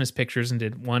Christmas pictures and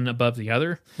did one above the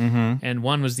other. And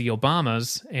one was the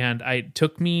Obamas. And it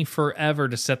took me forever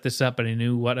to set this up, but I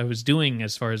knew what I was doing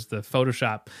as far as the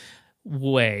Photoshop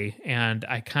way. And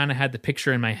I kind of had the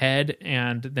picture in my head,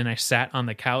 and then I sat on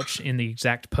the couch in the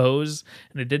exact pose,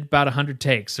 and I did about 100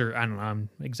 takes, or I don't know, I'm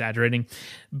exaggerating.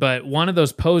 But one of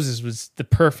those poses was the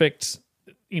perfect...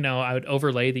 I would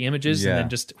overlay the images and then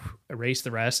just erase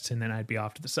the rest, and then I'd be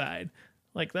off to the side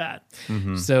like that.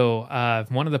 So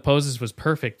one of the poses was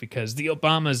perfect because the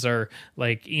Obamas are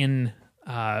like in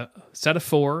set of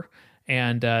 4,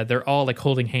 and they're all like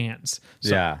holding hands.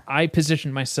 So Yeah. I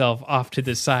positioned myself off to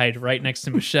the side right next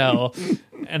to Michelle,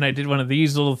 and I did one of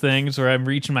these little things where I'm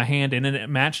reaching my hand in, and it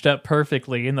matched up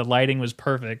perfectly, and the lighting was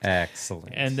perfect. Excellent.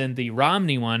 And then the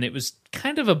Romney one, it was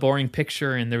kind of a boring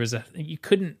picture, and you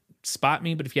couldn't spot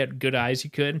me, but if you had good eyes, you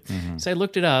could. So I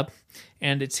looked it up,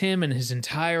 and it's him and his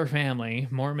entire family,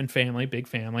 Mormon family, big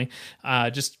family,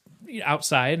 just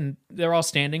outside, and they're all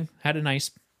standing. Had a nice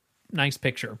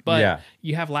picture, but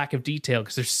you have lack of detail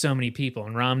because there's so many people,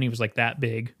 and Romney was like that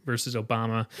big versus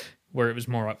Obama, where it was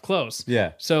more up close.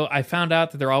 Yeah. So I found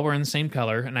out that they're all wearing the same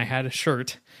color, and I had a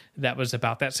shirt that was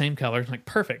about that same color. Like,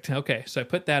 perfect. Okay. So I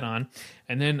put that on,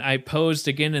 and then I posed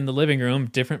again in the living room,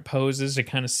 different poses to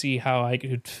kind of see how I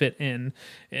could fit in.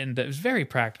 And it was very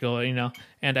practical, and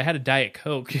I had a Diet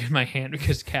Coke in my hand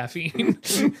because of caffeine.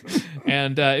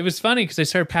 And it was funny because I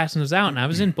started passing those out, and I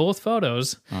was in both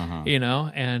photos,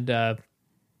 and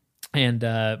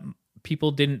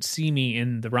people didn't see me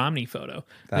in the Romney photo.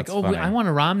 That's like, oh, funny. I want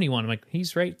a Romney one. I'm like,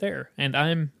 he's right there, and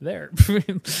I'm there.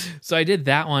 So I did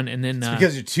that one, and then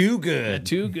Because you're too good.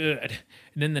 too good.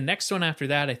 And then the next one after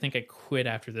that, I think I quit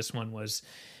after this one, was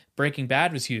Breaking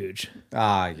Bad was huge.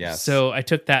 Ah, yes. So I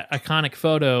took that iconic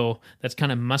photo that's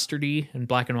kind of mustardy and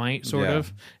black and white, sort Yeah.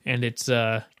 of, and it's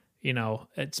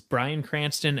it's Bryan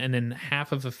Cranston, and then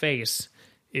half of a face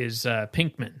is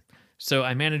Pinkman. So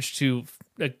I managed to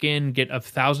again get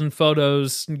 1,000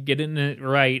 photos, get it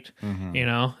right,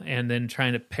 and then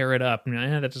trying to pair it up.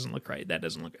 That doesn't look right. That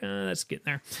doesn't look. That's getting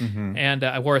there. And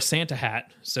I wore a Santa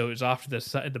hat, so it was off to the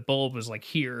side. The bulb was like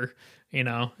here,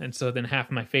 and so then half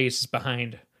of my face is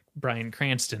behind Bryan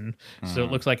Cranston, so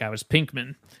it looks like I was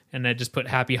Pinkman, and I just put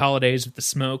Happy Holidays with the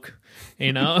smoke,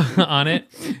 on it,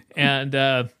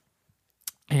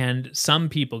 and some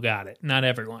people got it, not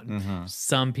everyone.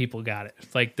 Some people got it,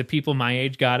 like the people my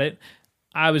age got it.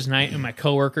 I was nice, and my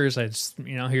coworkers, I just,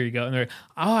 here you go, and they're,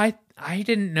 oh, I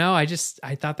didn't know, I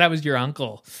thought that was your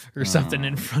uncle or something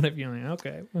in front of you. I'm like,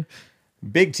 okay.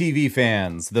 Big TV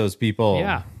fans, those people.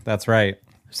 Yeah. That's right.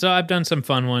 So I've done some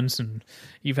fun ones, and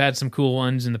you've had some cool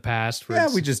ones in the past. Where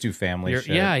Yeah, we just do family shit.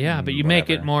 Yeah, but you make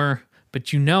it more... But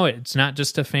it's not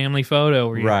just a family photo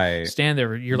where you stand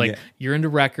there. You're like, you're into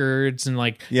records and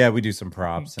like... Yeah, we do some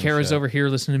props. Kara's over here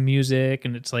listening to music,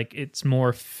 and it's like, it's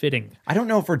more fitting. I don't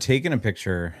know if we're taking a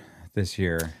picture this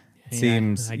year. It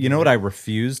seems... You know what I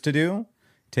refuse to do?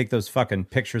 Take those fucking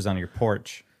pictures on your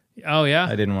porch. Oh, yeah?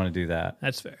 I didn't want to do that.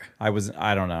 That's fair. I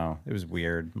don't know. It was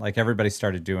weird. Like, everybody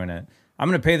started doing it. I'm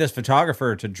going to pay this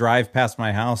photographer to drive past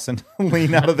my house and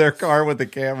lean out of their car with the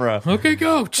camera. Okay,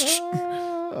 go.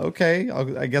 Okay.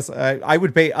 I guess I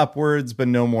would pay upwards, but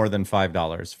no more than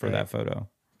 $5 for that photo.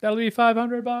 That'll be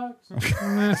 $500.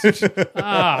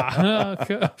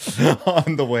 Okay.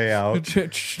 On the way out.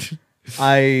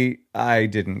 I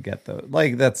didn't get those.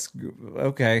 Like, that's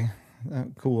okay.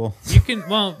 Cool. You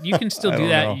can still do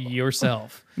that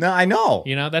yourself. No, I know.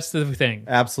 That's the thing.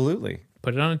 Absolutely.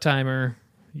 Put it on a timer.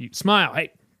 You smile.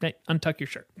 Hey, untuck your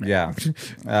shirt. Yeah.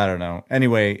 I don't know.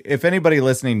 Anyway, if anybody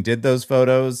listening did those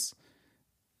photos,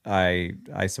 I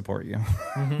support you.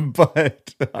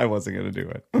 But I wasn't going to do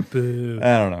it. Boo.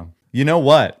 I don't know. You know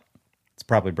what? It's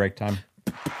probably break time.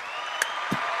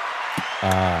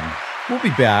 We'll be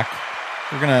back.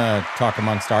 We're going to talk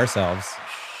amongst ourselves.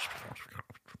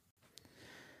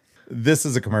 This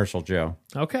is a commercial, Joe.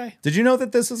 Okay. Did you know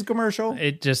that this is a commercial?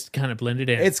 It just kind of blended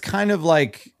in. It's kind of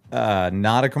like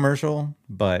not a commercial,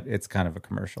 but it's kind of a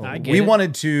commercial. We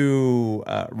wanted to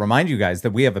remind you guys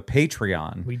that we have a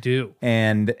Patreon. We do.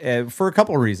 And for a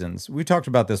couple of reasons. We talked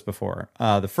about this before.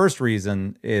 The first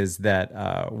reason is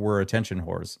that we're attention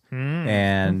whores.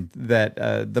 And that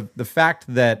the fact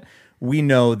that we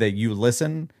know that you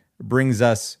listen brings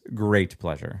us great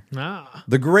pleasure.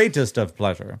 The greatest of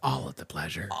pleasure. All of the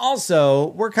pleasure. Also,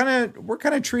 we're kind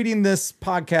of treating this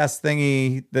podcast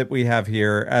thingy that we have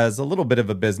here as a little bit of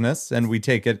a business, and we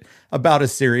take it about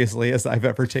as seriously as I've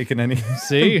ever taken any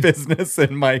business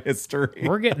in my history.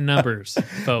 We're getting numbers,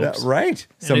 folks. Right?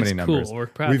 So many numbers. Cool. We're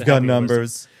proud. We've got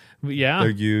numbers. Yeah.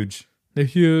 They're huge. They're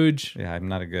huge. Yeah, I'm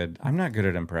not good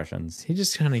at impressions. He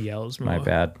just kind of yells more. My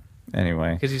bad.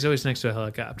 Anyway. Because he's always next to a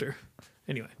helicopter.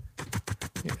 Anyway.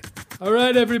 Yeah. All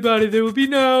right, everybody. There will be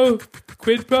no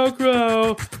quid pro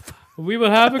quo. We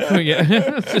will have a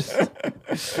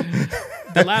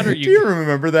the louder you. Do you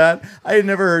remember that? I had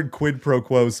never heard quid pro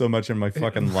quo so much in my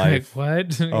fucking life. Like,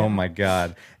 what? Oh my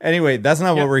god. Anyway, that's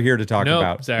not what we're here to talk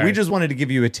about. Sorry. We just wanted to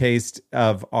give you a taste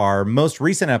of our most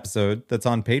recent episode that's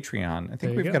on Patreon. I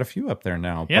think we've got a few up there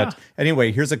now. Yeah. But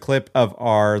anyway, here's a clip of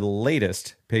our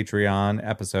latest Patreon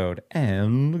episode.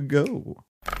 And go.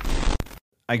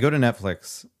 I go to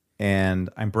Netflix and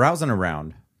I'm browsing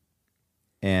around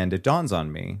and it dawns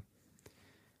on me,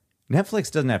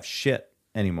 Netflix doesn't have shit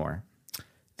anymore.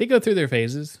 They go through their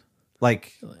phases.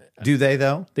 Like, do they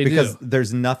though? They because do.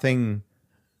 There's nothing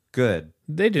good.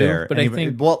 They do, there. but I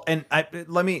think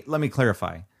let me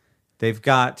clarify. They've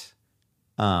got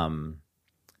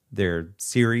their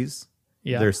series.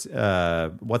 Yeah. There's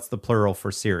what's the plural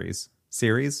for series?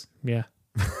 Series? Yeah.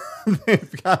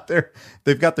 they've got their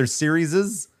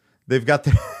serieses. They've got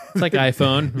their it's like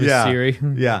iPhone with Siri.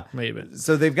 Yeah. Maybe.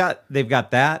 So they've got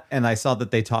that, and I saw that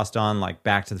they tossed on like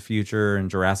Back to the Future and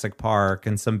Jurassic Park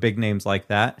and some big names like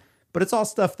that. But it's all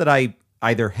stuff that I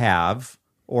either have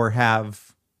or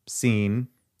have seen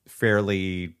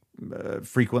fairly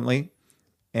frequently.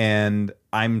 And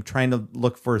I'm trying to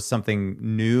look for something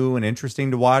new and interesting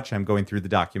to watch. I'm going through the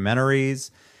documentaries.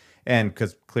 And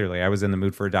because clearly I was in the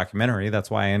mood for a documentary. That's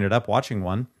why I ended up watching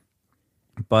one.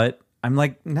 But I'm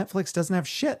like, Netflix doesn't have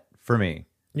shit for me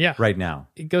right now.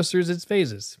 It goes through its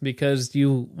phases because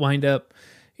you wind up,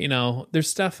 there's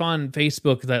stuff on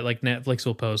Facebook that like Netflix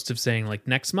will post of saying like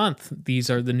next month, these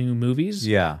are the new movies.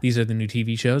 Yeah. These are the new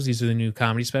TV shows. These are the new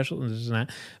comedy specials and this and that.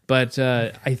 But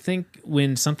I think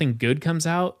when something good comes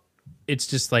out, it's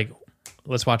just like,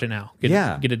 let's watch it now.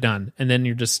 Get it done. And then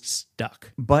you're just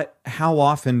stuck. But how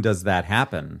often does that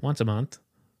happen? Once a month.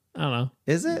 I don't know.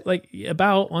 Is it? Like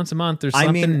about once a month there's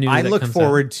something new I that look comes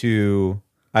forward out.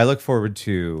 I look forward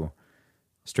to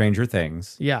Stranger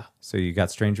Things. Yeah. So you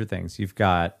got Stranger Things. You've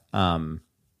got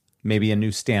maybe a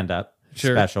new stand-up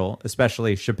special,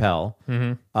 especially Chappelle.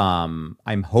 Mm-hmm.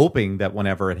 I'm hoping that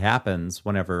whenever it happens,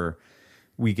 whenever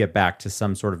we get back to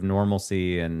some sort of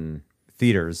normalcy in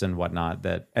theaters and whatnot,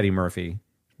 that Eddie Murphy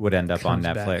would end up on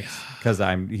Netflix because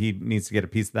he needs to get a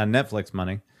piece of that Netflix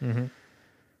money. Mm-hmm.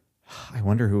 I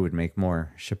wonder who would make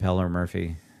more, Chappelle or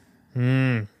Murphy. What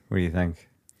do you think?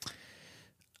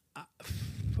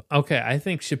 Okay, I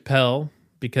think Chappelle,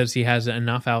 because he has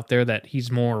enough out there that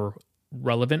he's more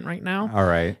relevant right now. All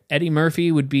right. Eddie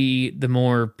Murphy would be the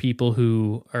more people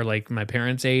who are like my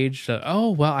parents' age. So,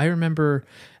 oh, well, I remember,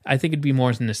 I think it'd be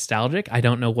more nostalgic. I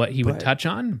don't know what he would touch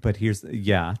on. But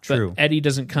true. But Eddie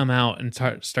doesn't come out and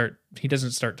he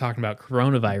doesn't start talking about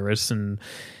coronavirus and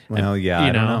I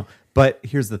don't know. But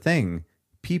here's the thing.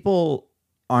 People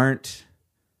aren't,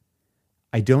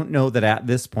 I don't know that at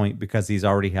this point, because he's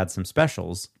already had some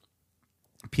specials,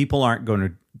 people aren't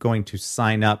going to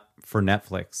sign up for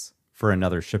Netflix for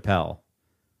another Chappelle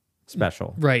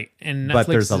special. Right. And Netflix but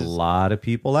there's a lot of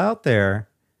people out there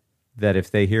that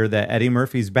if they hear that Eddie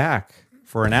Murphy's back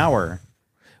for an hour,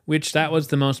 which that was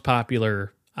the most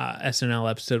popular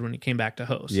SNL episode when he came back to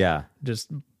host. Yeah.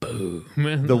 Just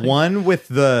boom. The one with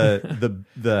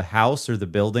the house or the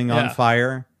building on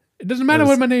fire. It doesn't matter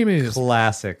what my name is.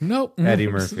 Classic. Nope. Eddie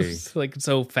Murphy. It's like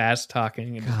so fast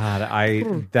talking.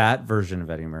 God, that version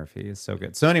of Eddie Murphy is so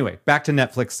good. So anyway, back to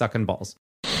Netflix sucking balls.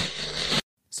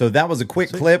 So that was a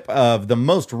quick clip of the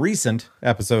most recent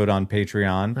episode on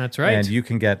Patreon. That's right. And you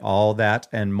can get all that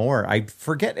and more. I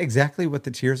forget exactly what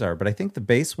the tiers are, but I think the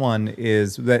base one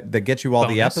is that gets you all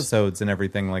the episodes and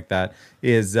everything like that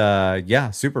is,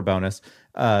 super bonus.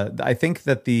 I think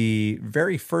that the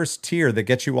very first tier that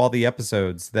gets you all the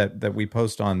episodes that we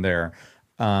post on there,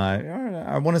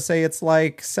 I want to say it's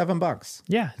like $7.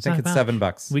 Yeah. I think it's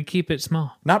 $7. We keep it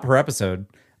small. Not per episode.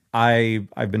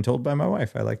 I've been told by my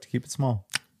wife I like to keep it small.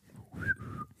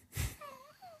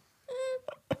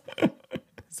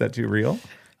 Is that too real?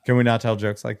 Can we not tell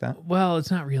jokes like that? Well,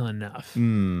 it's not real enough.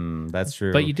 That's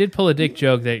true. But you did pull a dick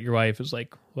joke that your wife was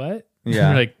like, "What?" Yeah.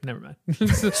 You're like, never mind.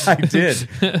 I did.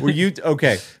 Were you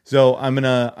okay? So I'm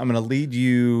gonna lead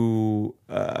you.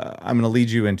 I'm gonna lead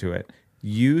you into it.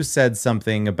 You said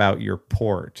something about your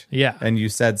port. Yeah. And you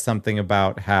said something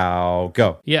about how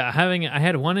Yeah, I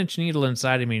had a 1-inch needle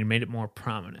inside of me and made it more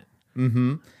prominent.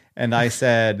 Mm-hmm. And I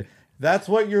said, that's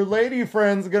what your lady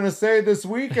friend's going to say this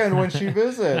weekend when she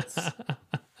visits.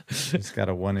 She's got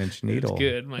a 1-inch needle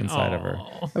inside of her.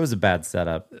 That was a bad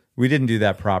setup. We didn't do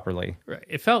that properly. Right.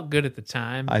 It felt good at the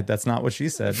time. That's not what she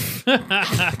said.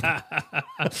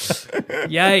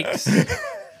 Yikes.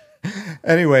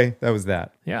 Anyway, that was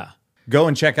that. Yeah. Go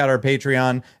and check out our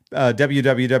Patreon,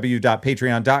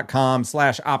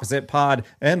 www.patreon.com/oppositepod,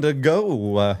 and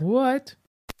go. What?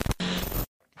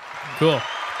 Cool.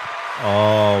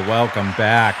 Oh, welcome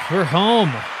back. We're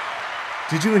home.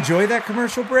 Did you enjoy that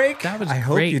commercial break? That was I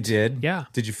great. hope you did. Yeah.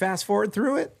 Did you fast forward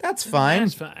through it? That's fine.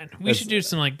 That's fine. We should do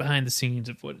some like behind the scenes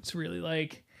of what it's really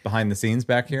like. Behind the scenes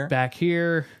back here? Back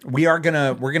here. We're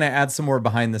gonna add some more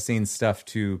behind the scenes stuff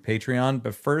to Patreon,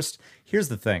 but first, here's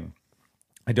the thing.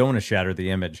 I don't want to shatter the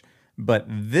image, but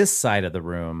this side of the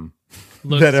room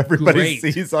that everybody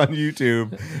sees on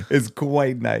YouTube is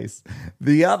quite nice.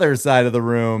 The other side of the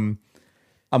room,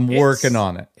 I'm working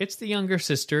on it. It's the younger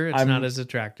sister. It's not as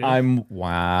attractive.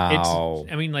 Wow.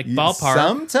 I mean, like ballpark.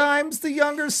 Sometimes the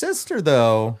younger sister,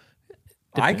 though,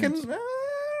 Depends.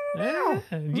 You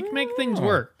can make things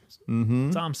work. Mm-hmm.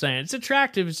 That's all I'm saying. It's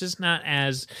attractive. It's just not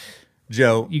as...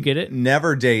 Joe, you get it?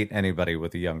 Never date anybody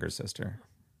with a younger sister.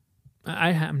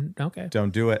 I have. Okay.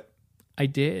 Don't do it. I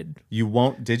did. You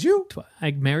won't? Did you?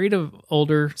 I married an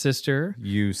older sister.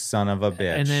 You son of a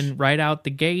bitch. And then right out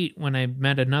the gate, when I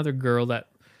met another girl that,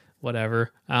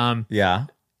 whatever. Yeah.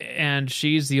 And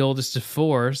she's the oldest of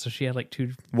 4, so she had like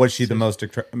 2. Was she the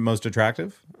most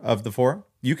attractive of the 4?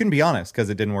 You can be honest, because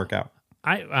it didn't work out.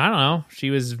 I don't know.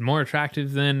 She was more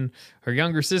attractive than her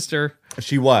younger sister.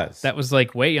 She was. That was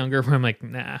like way younger. Where I'm like,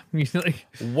 nah. Like,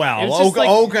 well,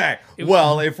 okay.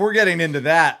 Well, if we're getting into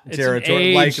that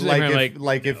territory,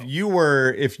 if you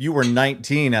were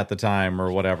 19 at the time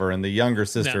or whatever, and the younger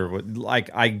sister would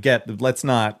I get. Let's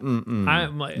not. Don't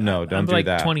I'm do like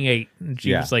that. 28, and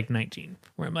she was like 19.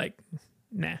 Where I'm like,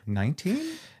 nah. 19?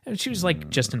 And she was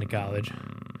like just into college.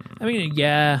 I mean,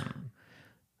 yeah.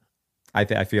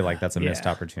 I feel like that's a missed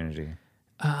opportunity.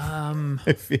 I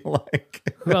feel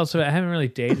like. Who else? I haven't really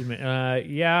dated.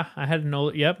 I had an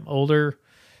older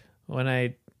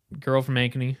girl from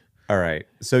Ankeny. All right.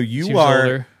 So you are.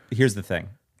 Older. Here's the thing.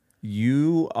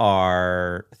 You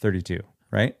are 32,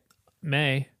 right? In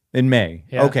May.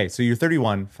 Yeah. Okay. So you're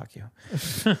 31. Fuck you.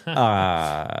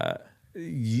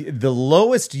 The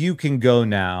lowest you can go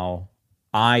now,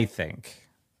 I think,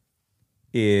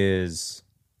 is.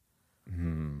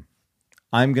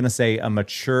 I'm going to say a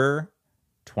mature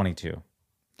 22.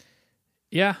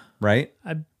 Yeah. Right?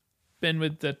 I've been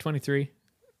with the 23.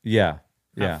 Yeah.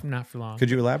 Not for long. Could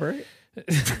you elaborate?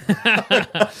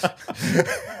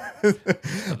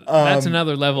 That's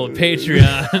another level of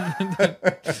Patreon.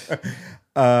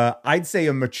 I'd say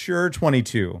a mature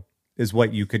 22 is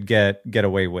what you could get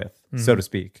away with. so to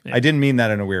speak. I didn't mean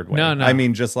that in a weird way. No. I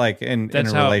mean just like in a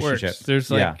That's how relationship. it works.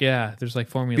 There's like there's like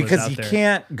formulas because out you there.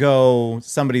 can't go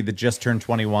somebody that just turned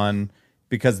 21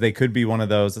 because they could be one of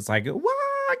those. It's like, wow,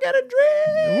 I got a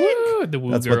drink. Woo, the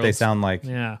woo That's girls. what they sound like.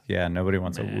 Yeah. Nobody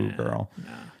wants a woo girl.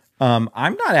 I'm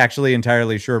not actually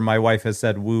entirely sure. My wife has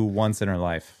said woo once in her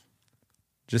life.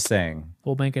 Just saying.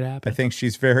 We'll make it happen. I think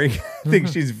she's very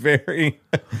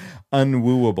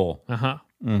unwooable.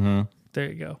 Mm-hmm. There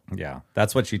you go. Yeah,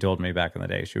 that's what she told me back in the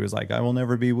day. She was like, I will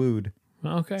never be wooed.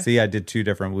 Okay. See, I did 2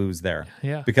 different woos there.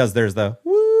 Yeah. Because there's the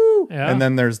woo, and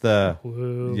then there's the,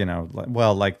 woo.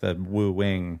 like the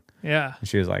wooing. Yeah.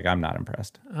 She was like, I'm not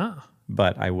impressed. Oh.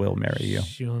 But I will marry you.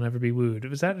 She'll never be wooed.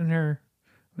 Was that in her?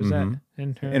 Was that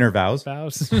in her vows?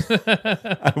 Vows.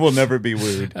 I will never be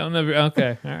wooed. I'll never.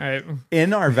 Okay. All right.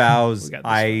 In our vows,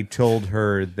 I told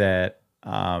her that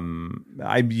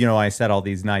I said all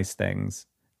these nice things,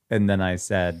 and then I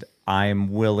said I'm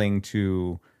willing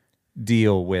to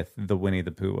deal with the Winnie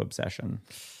the Pooh obsession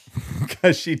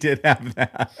because she did have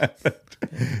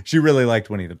that. She really liked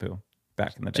Winnie the Pooh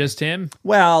back in the day. Just him?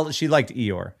 Well, she liked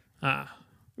Eeyore. Ah.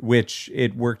 Which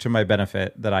it worked to my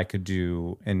benefit that I could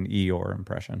do an Eeyore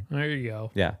impression. There you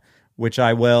go. Yeah. Which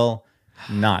I will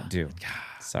not do.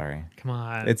 Sorry. Come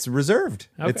on. It's reserved.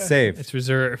 Okay. It's saved. It's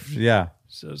reserved. Yeah.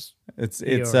 So It's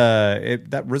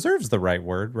that reserves the right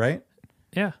word, right?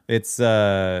 Yeah. It's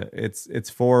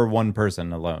for one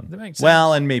person alone. That makes sense.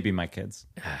 Well, and maybe my kids.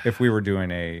 If we were doing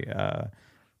a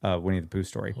Winnie the Pooh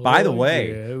story. By the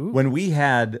way, when we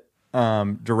had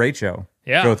Derecho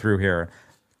go through here,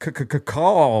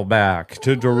 call back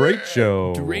to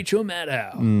Derecho. Derecho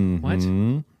Madhouse.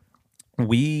 What?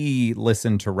 We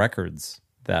listened to records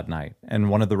that night,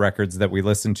 and one of the records that we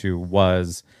listened to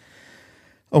was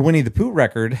a Winnie the Pooh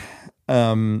record,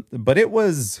 but it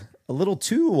was a little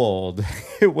too old.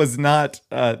 It was not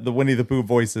the Winnie the Pooh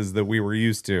voices that we were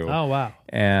used to. Oh, wow.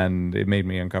 And it made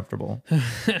me uncomfortable.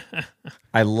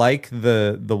 I like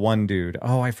the one dude.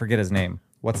 Oh, I forget his name.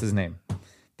 What's his name?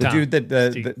 The dude that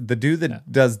the dude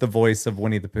that does the voice of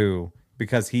Winnie the Pooh,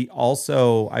 because he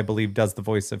also, I believe, does the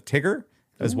voice of Tigger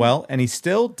as well, and he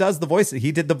still does the voices.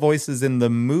 He did the voices in the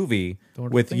movie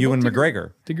with Ewan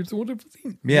McGregor. Tigger's the wonderful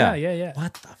thing. Yeah. Yeah.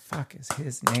 What the fuck is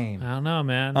his name? I don't know,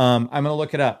 man. I'm gonna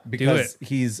look it up because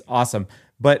he's awesome.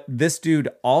 But this dude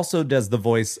also does the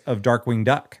voice of Darkwing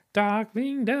Duck.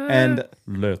 Darkwing Duck. And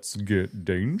Let's Get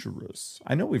Dangerous.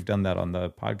 I know we've done that on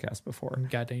the podcast before.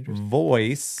 Got dangerous.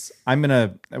 Voice.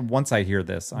 Once I hear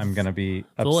this, I'm gonna be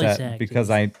upset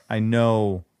because I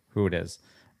know who it is.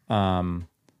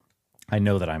 I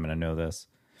know that I'm gonna know this.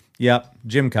 Yep,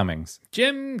 Jim Cummings.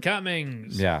 Jim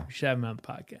Cummings. Yeah. We should have him on the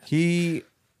podcast.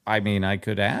 I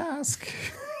could ask.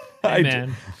 Hey,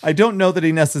 man. I don't know that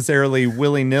he necessarily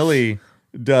willy-nilly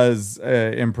does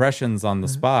impressions on the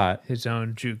spot. His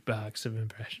own jukebox of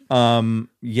impressions.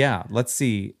 Yeah, let's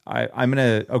see. I'm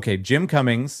gonna Jim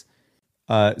Cummings.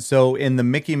 So in the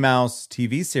Mickey Mouse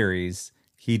TV series,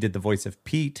 he did the voice of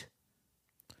Pete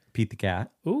the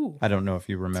cat. Ooh. I don't know if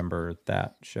you remember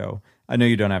that show. I know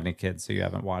you don't have any kids, so you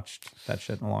haven't watched that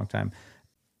shit in a long time.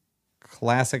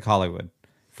 Classic Hollywood.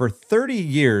 For 30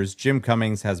 years, Jim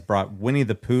Cummings has brought Winnie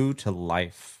the Pooh to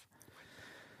life.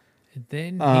 And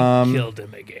then he killed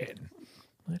him again.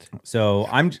 What? So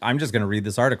I'm just going to read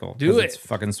this article. Do it. It's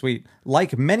fucking sweet.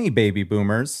 Like many baby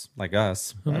boomers, like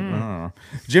us,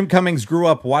 Jim Cummings grew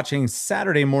up watching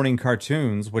Saturday morning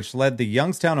cartoons, which led the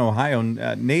Youngstown, Ohio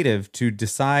native to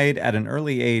decide at an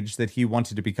early age that he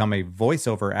wanted to become a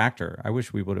voiceover actor. I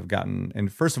wish we would have gotten,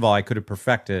 and first of all, I could have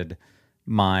perfected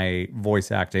my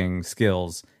voice acting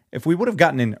skills if we would have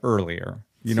gotten in earlier.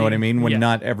 You know what I mean? When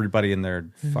not everybody and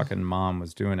their fucking mom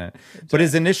was doing it. But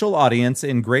his initial audience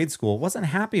in grade school wasn't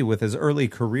happy with his early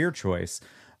career choice.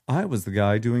 I was the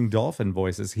guy doing dolphin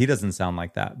voices. He doesn't sound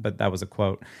like that, but that was a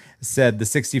quote. Said the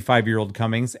 65-year-old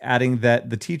Cummings, adding that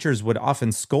the teachers would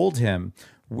often scold him.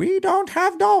 We don't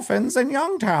have dolphins in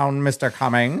Youngtown, Mr.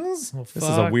 Cummings. Well, this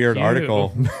is a weird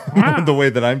article, the way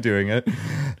that I'm doing it.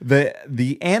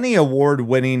 The Annie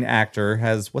Award-winning actor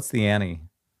has, what's the Annie?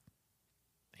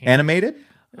 Animated?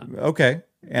 Okay.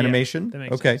 Animation? that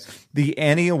makes okay. sense. The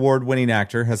Annie Award-winning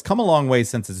actor has come a long way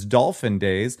since his dolphin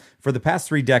days. For the past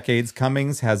 3 decades,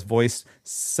 Cummings has voiced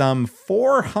some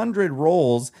 400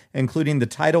 roles, including the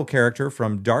title character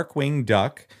from Darkwing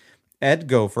Duck, Ed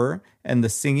Gopher, and the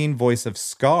singing voice of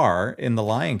Scar in The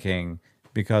Lion King,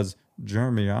 because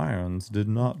Jeremy Irons did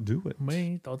not do it.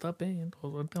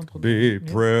 Be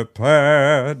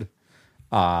prepared.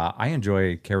 I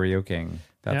enjoy karaokeing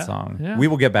that song. yeah. We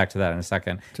will get back to that in a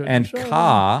second. And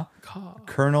Ka,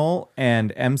 Colonel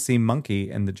and MC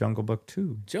Monkey in the Jungle Book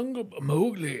 2. Jungle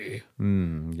Mowgli.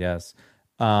 Yes.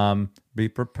 Be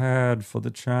prepared for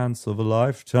the chance of a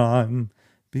lifetime.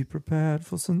 Be prepared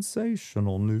for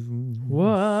sensational news.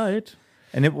 What?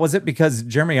 And was it because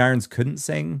Jeremy Irons couldn't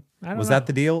sing? Was know. that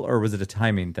the deal, or was it a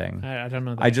timing thing? I don't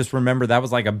know that. I just remember that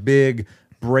was like a big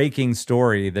breaking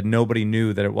story that nobody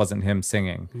knew that it wasn't him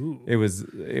singing. Ooh. It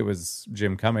was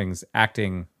Jim Cummings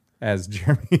acting as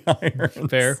Jeremy Irons.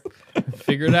 Fair.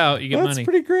 Figure it out. You get That's money.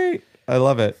 pretty great. I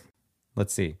love it.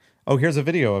 Let's see. Oh, here's a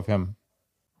video of him.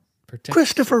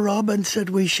 Christopher Robin said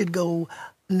we should go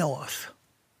north.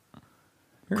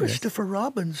 Christopher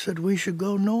Robin said we should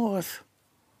go north.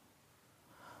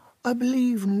 I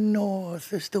believe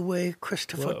north is the way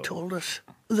Christopher told us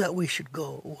that we should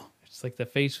go. It's like the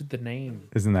face with the name.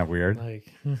 Isn't that weird? Like,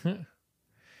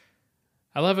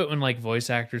 I love it when like voice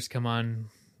actors come on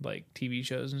like TV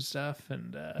shows and stuff,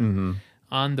 and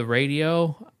on the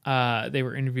radio, they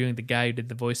were interviewing the guy who did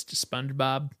the voice to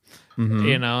SpongeBob,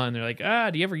 you know, and they're like,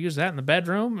 do you ever use that in the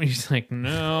bedroom? And he's like,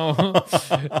 no.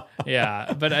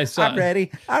 Yeah, but I saw. I'm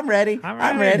ready.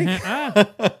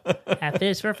 At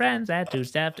this for friends that do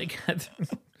stuff together.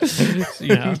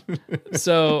 You know,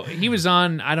 so he was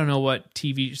on, I don't know what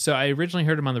TV. So I originally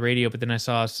heard him on the radio, but then I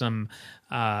saw some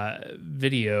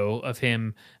video of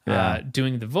him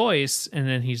doing the voice, and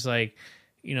then he's like,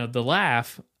 you know, the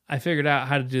laugh. I figured out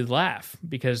how to do the laugh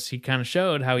because he kind of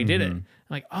showed how he did it. I'm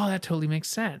like, oh, that totally makes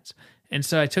sense. And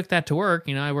so I took that to work.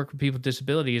 You know, I work with people with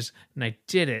disabilities, and I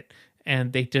did it,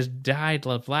 and they just died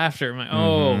of laughter. I'm like,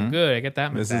 oh, good, I got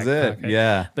that. This is it. Okay.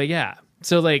 Yeah. But yeah,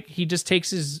 so like he just takes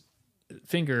his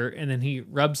finger and then he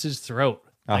rubs his throat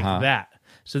like that.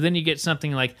 So then you get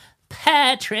something like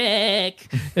Patrick.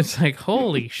 It's like,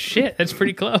 holy shit, that's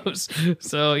pretty close.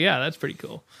 So yeah, that's pretty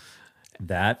cool.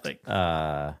 That,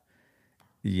 Like-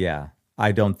 yeah,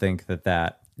 I don't think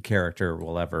that character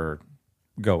will ever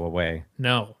go away.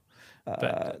 No.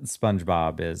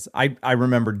 SpongeBob is. I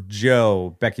remember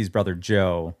Joe, Becky's brother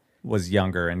Joe, was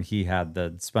younger and he had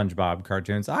the SpongeBob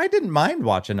cartoons. I didn't mind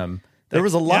watching them. There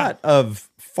was a lot of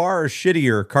far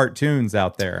shittier cartoons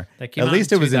out there. That came At out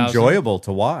least in it was 2000. enjoyable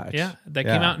to watch. Yeah, that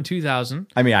came out in 2000.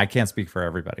 I mean, I can't speak for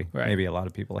everybody. Right. Maybe a lot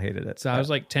of people hated it. So I was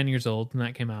like 10 years old when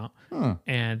that came out.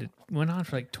 And it went on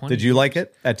for like 20 Did you like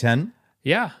it at 10?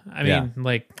 Yeah. I mean, Yeah.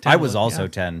 like 10, I was also yeah.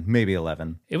 10, maybe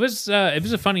 11. It was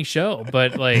a funny show,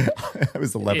 but like I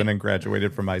was 11 and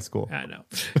graduated from high school. I know,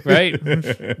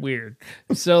 right? Weird.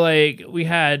 So like we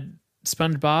had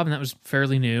SpongeBob, and that was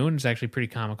fairly new, and it's actually pretty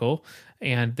comical.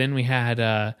 And then we had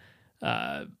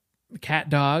Cat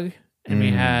Dog, and we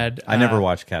had I never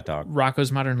watched Cat Dog.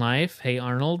 Rocko's Modern Life. Hey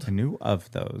Arnold. I knew of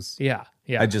those. Yeah,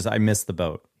 yeah, I missed the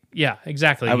boat. yeah,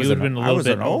 exactly. I You was would have been a little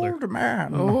bit an older. old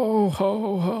man. Oh,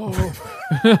 ho, ho.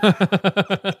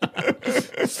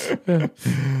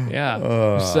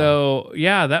 Yeah. So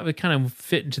yeah, that would kind of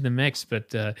fit into the mix, but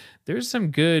there was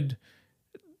some good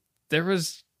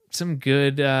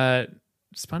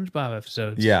SpongeBob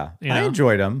episodes. Yeah, You know? I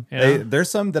enjoyed them. Yeah. There's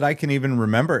some that I can even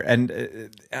remember, and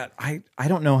I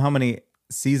don't know how many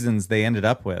seasons they ended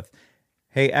up with.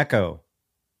 Hey, Echo,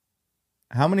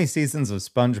 how many seasons of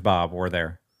SpongeBob were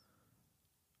there?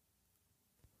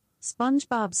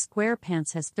 SpongeBob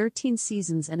SquarePants has 13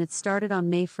 seasons and it started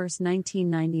on May 1st,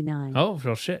 1999. Oh,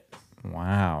 well, shit.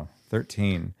 Wow,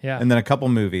 13. Yeah. And then a couple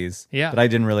movies. Yeah. But I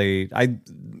didn't really.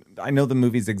 I know the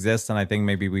movies exist, and I think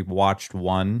maybe we watched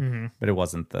one, but it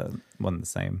wasn't the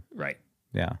same. Right.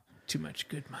 Yeah. Too much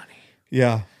good money.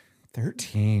 Yeah.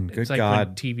 13. Good It's like God.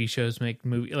 when TV shows make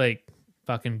movie like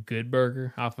fucking Good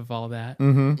Burger off of all that.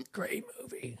 Great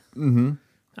movie. I don't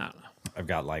know. I've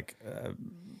got like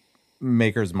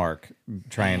Maker's Mark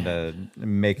trying to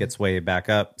make its way back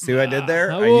up. See what I did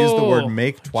there? I used the word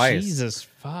make twice. Jesus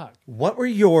fuck. What were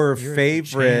your You're a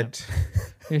favorite?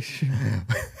 I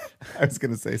was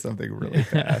going to say something really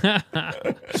bad.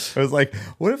 I was like,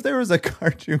 what if there was a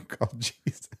cartoon called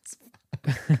Jesus?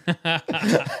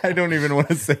 I don't even want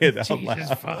to say it out Jesus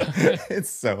loud. fuck. It's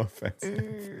so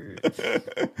offensive.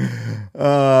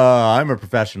 I'm a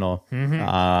professional.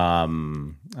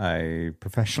 I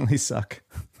professionally suck.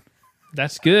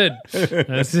 That's good.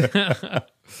 That's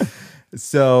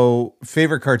So,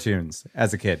 favorite cartoons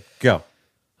as a kid? Go.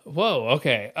 Whoa,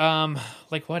 okay.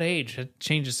 Like what age? It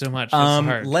changes so much. That's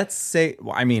hard. Let's say,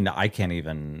 well, I mean, I can't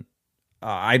even.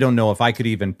 I don't know if I could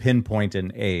even pinpoint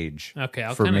an age. Okay,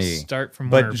 I'll for kind of me. start from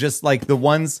But where. just like the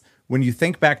ones when you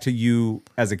think back to you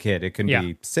as a kid, it can Yeah.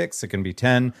 be 6, it can be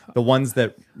 10. The ones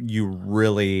that you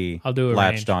really I'll do a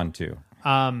latched range. onto.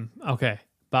 Okay.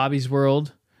 Bobby's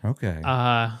World. Okay.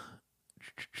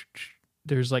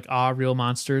 There's like Aw, Real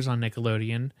Monsters on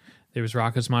Nickelodeon. There was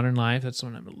Rocko's Modern Life. That's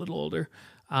when I'm a little older.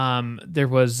 There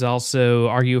was also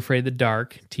Are You Afraid of the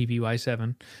Dark?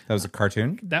 TVY7. That was a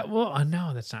cartoon?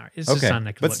 No, that's not. It's just on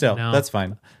Nickelodeon. But still, No. that's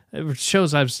fine. It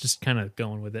shows I was just kind of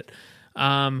going with it.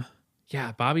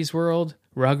 Yeah, Bobby's World,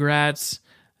 Rugrats,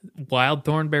 Wild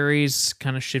Thornberries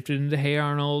kind of shifted into Hey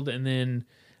Arnold, and then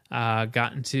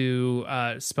got into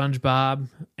SpongeBob,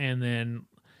 and then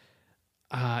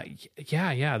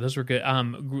those were good.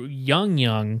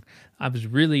 Young, I was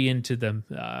really into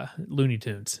the Looney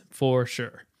Tunes for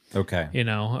sure. Okay.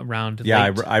 Around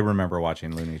I remember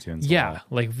watching Looney Tunes. Yeah,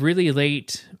 like really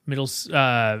late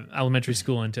elementary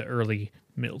school into early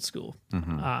middle school.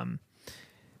 Mm-hmm.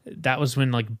 That was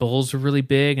when like Bulls were really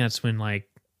big, and that's when like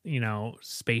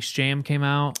Space Jam came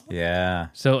out. Yeah.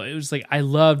 So it was like I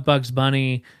loved Bugs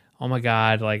Bunny. Oh my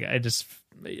god, like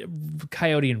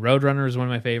Coyote and Roadrunner is one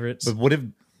of my favorites. But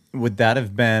would that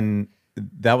have been?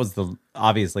 That was the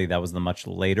much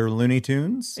later Looney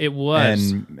Tunes. It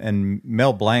was, and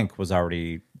Mel Blanc was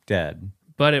already dead.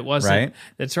 But it wasn't. Right?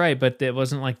 That's right. But it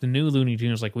wasn't like the new Looney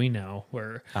Tunes like we know.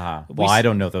 Where I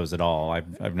don't know those at all.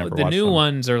 I've never. The watched new them.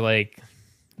 ones are like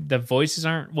the voices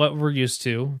aren't what we're used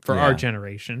to for our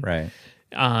generation, right?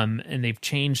 And they've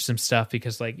changed some stuff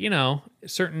because like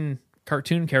certain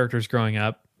cartoon characters growing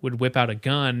up would whip out a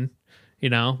gun.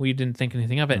 We didn't think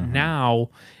anything of it. Mm-hmm. Now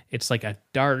it's like a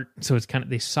dart, so it's kind of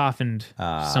they softened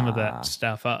some of that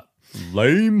stuff up.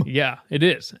 Lame. Yeah, it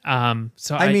is.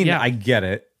 So I get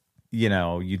it.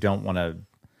 You don't want to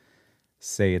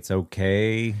say it's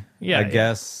okay. Yeah, I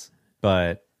guess,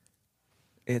 but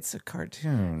it's a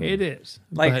cartoon. It is.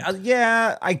 Like,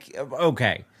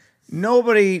 okay.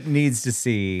 Nobody needs to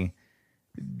see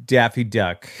Daffy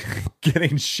Duck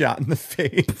getting shot in the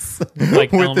face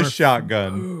Like with Elmer the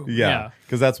shotgun. Yeah,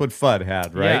 because that's what Fudd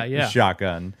had, right? Yeah. The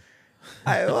shotgun.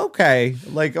 Okay,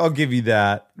 like I'll give you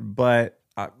that, but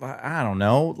I don't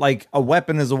know. Like a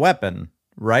weapon is a weapon,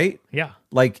 right? Yeah.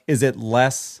 Like, is it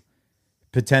less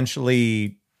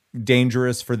potentially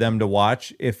dangerous for them to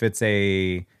watch if it's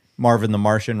a Marvin the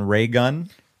Martian ray gun?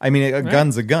 I mean, a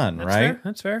gun's a gun, That's right? fair.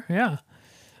 That's fair. Yeah.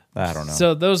 I don't know.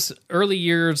 So those early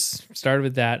years started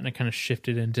with that, and it kind of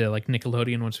shifted into like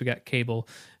Nickelodeon once we got cable,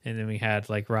 and then we had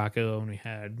like Rocco, and we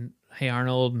had Hey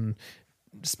Arnold and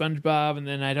SpongeBob, and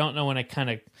then I don't know when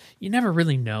you never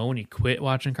really know when you quit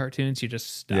watching cartoons. You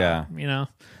just stop. Yeah.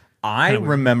 I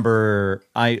remember.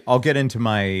 I'll get into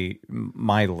my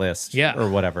list, or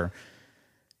whatever.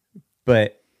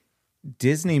 But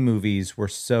Disney movies were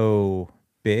so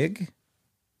big,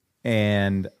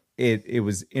 and it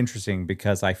was interesting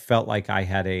because I felt like I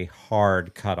had a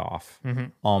hard cutoff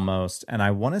almost. And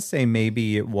I want to say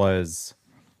maybe it was,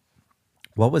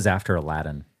 what was after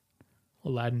Aladdin?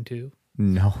 Aladdin 2.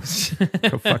 No.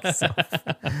 Go fuck yourself.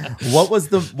 What was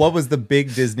the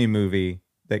big Disney movie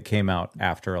that came out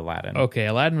after Aladdin? Okay,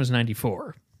 Aladdin was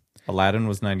 94. Aladdin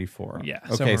was 94. Yeah.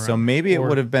 Okay, so maybe it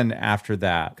would have been after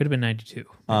that. Could have been 92.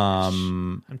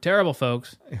 I'm terrible,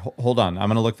 folks. Hold on. I'm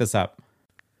going to look this up.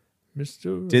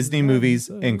 Mr. Disney movies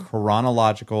in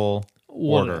chronological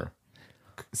order.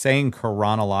 Saying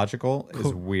chronological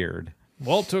is weird.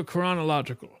 Walter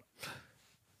Chronological.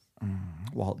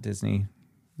 Walt Disney,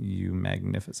 you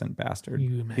magnificent bastard.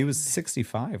 He was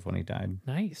 65 when he died.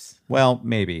 Nice. Well,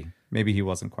 maybe he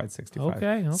wasn't quite 65.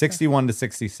 Okay. 61 to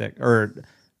 66, or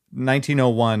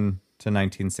 1901 to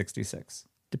 1966.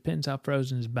 Depends how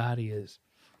frozen his body is.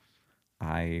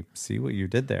 I see what you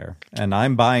did there, and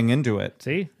I'm buying into it.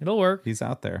 See, it'll work. He's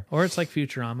out there. Or it's like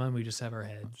Futurama, and we just have our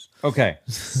heads. Okay,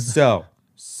 so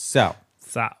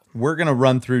we're gonna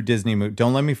run through Disney movies.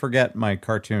 Don't let me forget my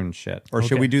cartoon shit. Or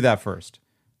should we do that first?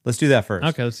 Let's do that first.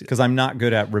 Okay, because I'm not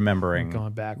good at remembering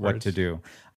going backwards. what to do.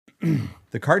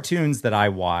 The cartoons that I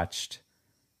watched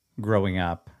growing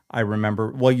up, I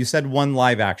remember. Well, you said one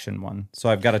live action one, so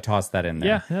I've got to toss that in there.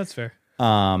 Yeah, that's fair.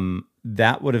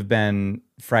 That would have been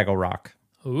Fraggle Rock.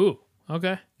 Ooh,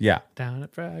 okay. Yeah. Down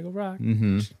at Fraggle Rock.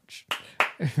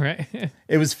 Mm-hmm. Right.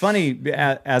 It was funny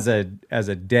as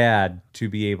a dad to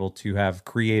be able to have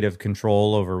creative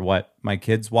control over what my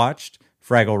kids watched.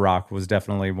 Fraggle Rock was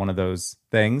definitely one of those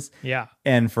things. Yeah.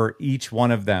 And for each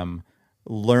one of them,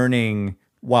 learning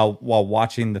while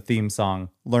watching the theme song,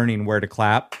 learning where to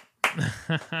clap.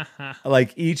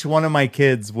 Like each one of my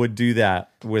kids would do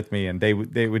that with me, and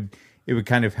it would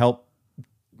kind of help,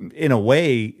 in a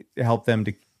way, help them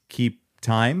to keep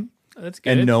time. That's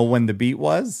good. And know when the beat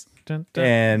was. Dun, dun.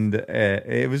 And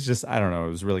it was just, I don't know, it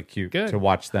was really cute to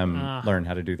watch them learn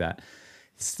how to do that.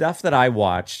 Stuff that I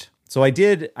watched. So I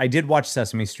did watch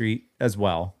Sesame Street as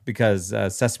well, because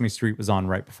Sesame Street was on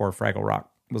right before Fraggle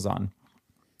Rock was on.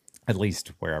 At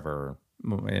least wherever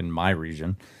in my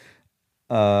region.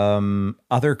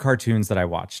 Other cartoons that I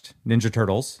watched: Ninja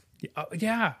Turtles,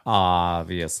 Yeah.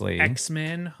 obviously.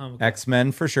 X-Men. Oh,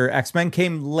 X-Men for sure. X-Men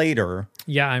came later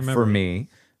yeah, I remember. for me,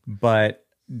 but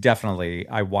definitely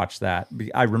I watched that.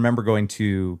 I remember going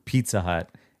to Pizza Hut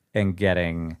and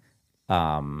getting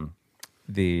the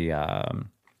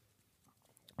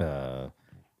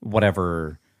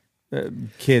whatever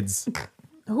kids.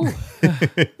 Ooh.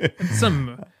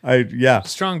 Some Yeah.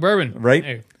 strong bourbon. Right?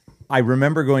 Hey. I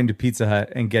remember going to Pizza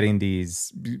Hut and getting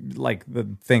these, like the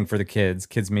thing for the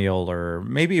kids meal, or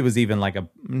maybe it was even like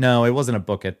no, it wasn't a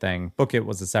Book It thing. Book It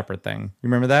was a separate thing. You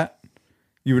remember that?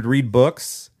 You would read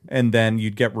books and then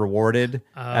you'd get rewarded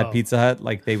at Pizza Hut.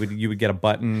 Like you would get a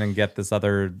button and get this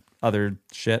other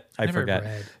shit. I never forget.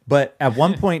 read. But at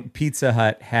one point, Pizza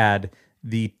Hut had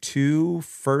the 2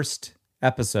 first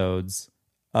episodes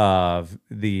of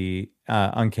the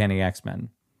Uncanny X-Men.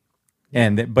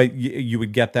 But you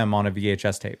would get them on a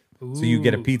VHS tape. Ooh. So you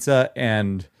get a pizza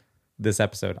and this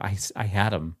episode. I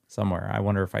had them somewhere. I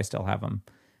wonder if I still have them.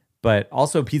 But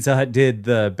also Pizza Hut did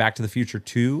the Back to the Future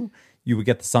 2. You would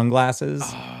get the sunglasses.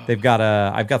 Oh.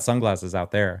 I've got sunglasses out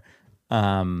there.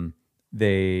 They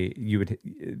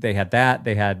had that.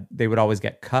 They would always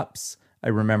get cups. I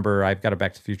remember I've got a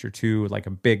Back to the Future 2, like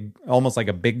almost like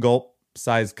a big gulp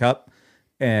size cup.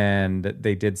 And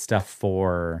they did stuff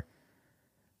for,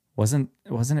 wasn't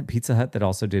it Pizza Hut that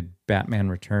also did Batman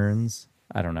Returns?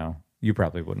 I don't know. You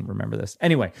probably wouldn't remember this.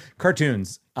 Anyway,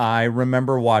 cartoons. I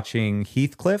remember watching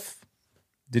Heathcliff.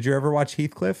 Did you ever watch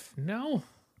Heathcliff? No.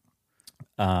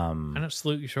 I don't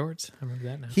salute your shorts. I remember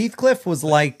that now. Heathcliff was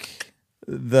like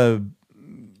the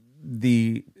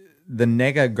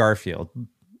Nega Garfield.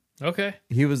 Okay.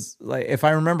 He was like, if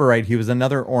I remember right, he was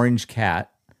another orange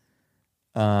cat.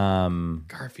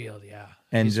 Garfield, yeah.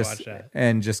 And just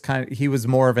kind of, he was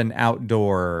more of an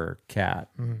outdoor cat.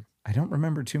 Mm-hmm. I don't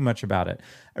remember too much about it.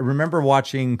 I remember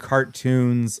watching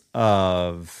cartoons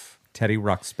of Teddy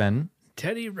Ruxpin.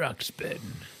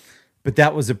 But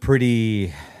that was a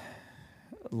pretty,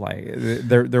 like,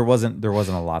 there wasn't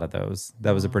a lot of those.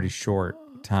 That was a pretty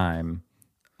short time.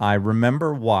 I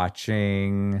remember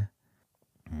watching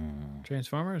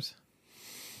Transformers.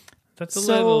 That's a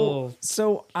little.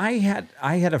 So I had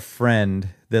a friend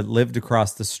that lived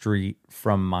across the street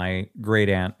from my great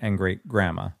aunt and great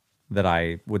grandma that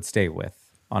I would stay with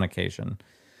on occasion.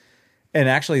 And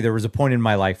actually, there was a point in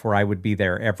my life where I would be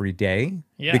there every day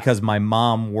because my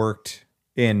mom worked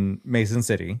in Mason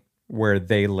City where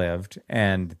they lived,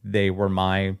 and they were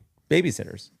my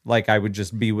babysitters. Like, I would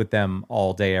just be with them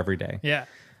all day, every day. Yeah.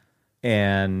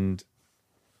 And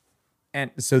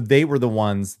so they were the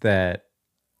ones that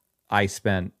I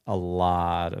spent a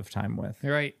lot of time with.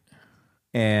 You're right.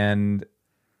 And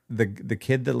the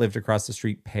kid that lived across the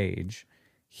street, Paige,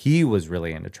 he was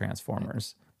really into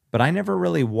Transformers. But I never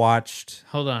really watched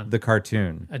the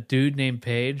cartoon. A dude named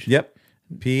Paige? Yep.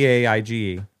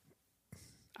 Paige.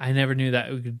 I never knew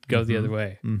that it could go the other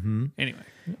way. Mm-hmm. Anyway.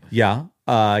 Yeah.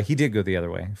 He did go the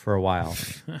other way for a while.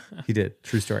 He did.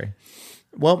 True story.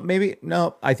 Well, maybe.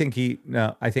 No, I think he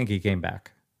came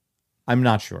back. I'm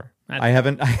not sure. I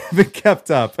haven't kept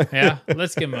up. Yeah,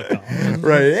 let's give him a call.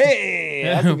 Right.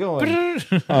 Hey, how's it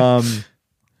going?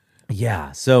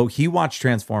 Yeah. So he watched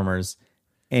Transformers,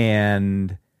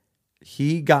 and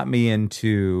he got me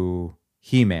into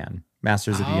He-Man,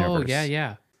 Masters of the Universe. Oh,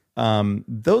 yeah.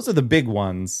 Those are the big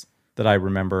ones that I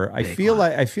remember. I feel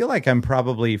like I'm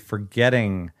probably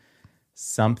forgetting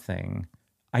something.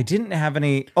 I didn't have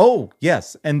any. Oh,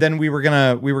 yes. And then we were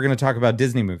gonna talk about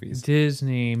Disney movies.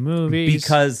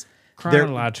 Because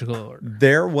chronological order.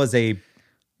 There was a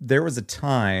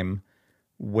time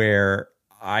where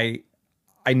I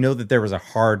know that there was a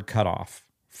hard cutoff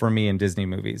for me in Disney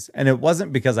movies. And it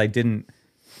wasn't because I didn't.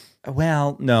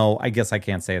 Well, no, I guess I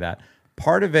can't say that.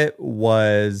 Part of it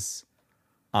was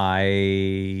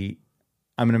I'm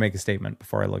going to make a statement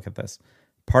before I look at this.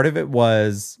 Part of it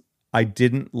was I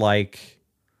didn't like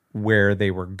where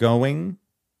they were going,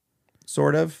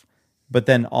 sort of. But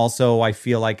then also I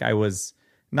feel like I was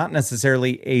not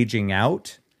necessarily aging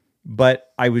out,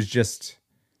 but I was just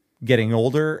getting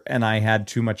older and I had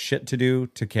too much shit to do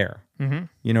to care. Mm-hmm.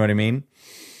 You know what I mean?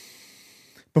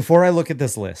 Before I look at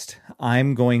this list,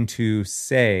 I'm going to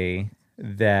say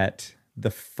that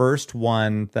the first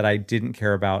one that I didn't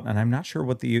care about, and I'm not sure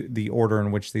what the order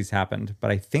in which these happened, but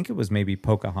I think it was maybe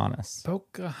Pocahontas.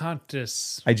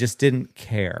 I just didn't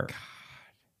care. God.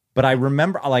 But I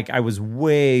remember, like, I was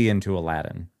way into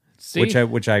Aladdin,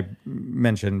 which I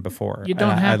mentioned before. You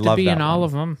don't have to be in all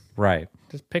of them. Right.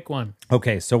 Just pick one.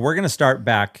 Okay, so we're going to start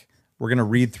back. We're going to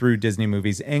read through Disney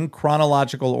movies in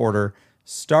chronological order,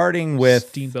 starting with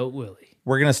Steamboat Willie.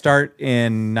 We're going to start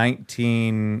in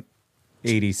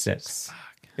 1986.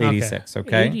 86,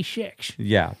 okay? 86.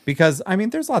 Yeah, because, I mean,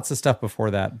 there's lots of stuff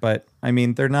before that, but, I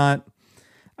mean, they're not...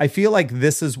 I feel like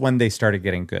this is when they started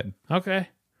getting good. Okay.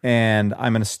 And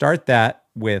I'm going to start that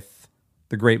with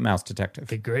The Great Mouse Detective.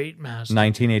 The Great Mouse.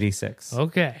 1986.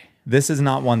 Okay. This is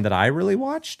not one that I really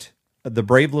watched. The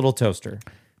Brave Little Toaster.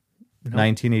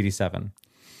 1987.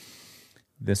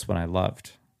 This one I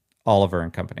loved. Oliver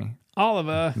and Company.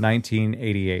 Oliver.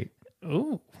 1988.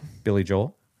 Ooh. Billy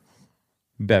Joel.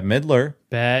 Bette Midler.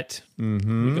 Bet. We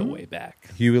go way back.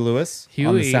 Huey Lewis on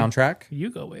the Huey. soundtrack. You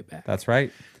go way back. That's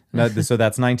right. No, so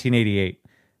that's 1988.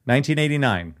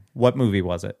 1989. What movie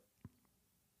was it?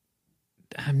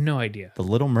 I have no idea. The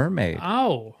Little Mermaid.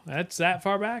 Oh, that's that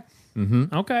far back?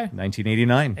 Mm-hmm. Okay.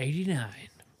 1989. 89.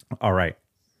 All right.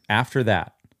 After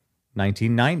that,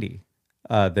 1990,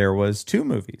 there was 2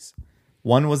 movies.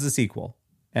 One was a sequel,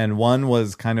 and one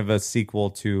was kind of a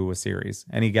sequel to a series.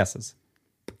 Any guesses?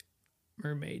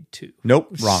 Mermaid 2.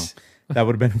 Nope, wrong. That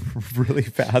would have been really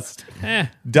fast. Eh.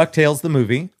 DuckTales the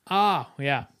movie Oh,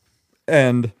 yeah.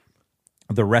 and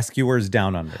The Rescuers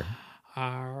Down Under.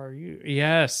 Are you?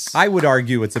 Yes. I would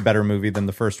argue it's a better movie than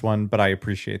the first one, but I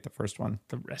appreciate the first one.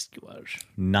 The Rescuers.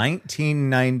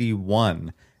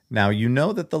 1991. Now, you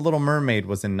know that The Little Mermaid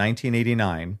was in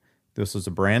 1989. This was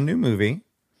a brand new movie.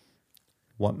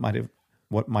 What might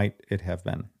it have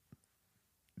been?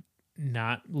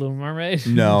 Not Little Mermaid?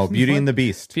 No, Beauty and the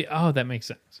Beast. Oh, that makes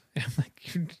sense. I'm like,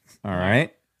 All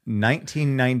right.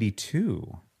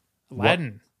 1992.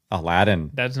 Aladdin.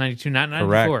 Aladdin. That's 92, not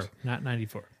 94. Correct. Not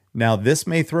 94. Now, this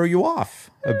may throw you off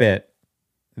a bit.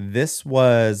 This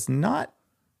was not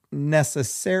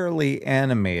necessarily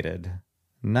animated.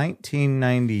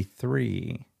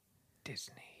 1993.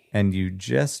 Disney. And you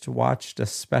just watched a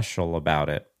special about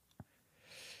it.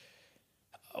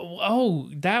 Oh,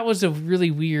 that was a really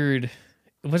weird.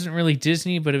 It wasn't really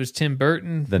Disney, but it was Tim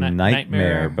Burton. The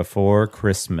Nightmare Before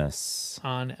Christmas.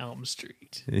 on Elm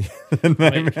Street. Wait,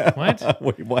 what?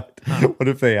 Wait, what? What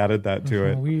if they added that to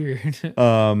it? Weird.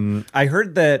 I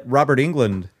heard that Robert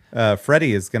Englund,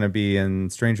 Freddy, is going to be in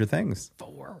Stranger Things.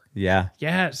 4. Yeah.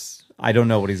 Yes. I don't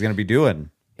know what he's going to be doing,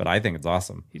 but I think it's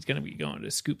awesome. He's going to be going to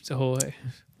Scoops Ahoy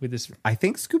with this. I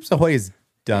think Scoops Ahoy is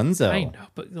donezo. I know,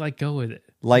 but like, go with it.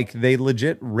 Like, they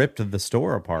legit ripped the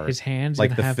store apart. His hands like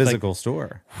gonna the have, physical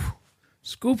store.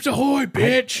 Scoops Ahoy,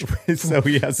 bitch. So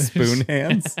he has spoon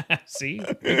hands. See?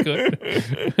 He could.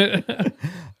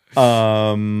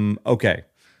 Okay.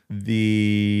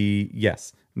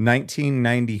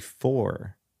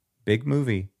 1994. Big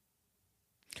movie.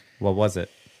 What was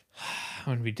it? I'm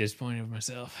going to be disappointed with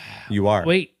myself. You are.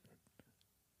 Wait.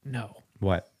 No.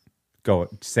 What? Go.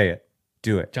 Say it.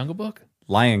 Do it. Jungle Book?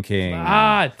 Lion King.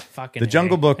 Fucking The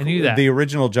Jungle Book. I knew that. The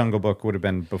original Jungle Book would have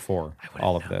been before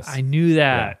all of this. I knew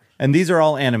that. Yeah. And these are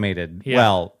all animated. Yeah.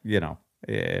 Well,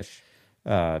 ish.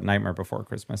 Nightmare Before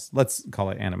Christmas. Let's call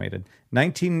it animated.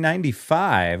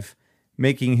 1995,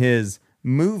 making his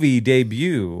movie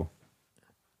debut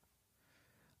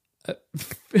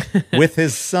with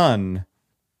his son.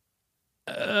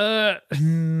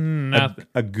 Nothing.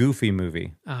 A Goofy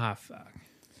movie. Fuck.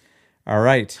 All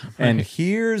right. And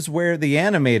here's where the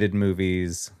animated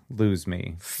movies lose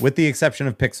me, with the exception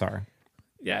of Pixar.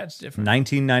 Yeah, it's different.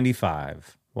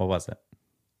 1995. What was it?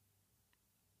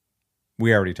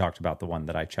 We already talked about the one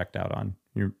that I checked out on.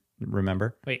 You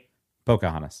remember? Wait.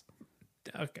 Pocahontas.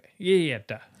 Okay. Yeah.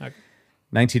 Duh. Okay.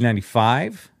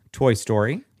 1995, Toy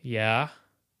Story. Yeah.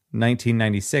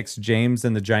 1996, James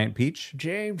and the Giant Peach.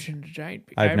 James and the Giant.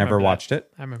 I've never watched it.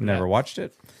 I remember Never that. watched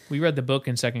it. We read the book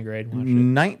in second grade. and watched it.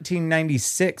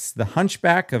 1996, The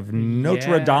Hunchback of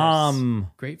Notre Yes. Dame.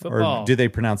 Great football. Or do they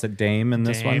pronounce it Dame in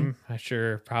this one? Dame,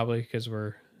 Sure, probably because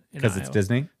we're Because it's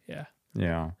Disney? Yeah.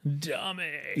 Yeah. Dummy.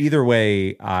 Either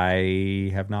way,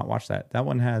 I have not watched that. That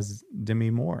one has Demi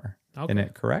Moore in Okay.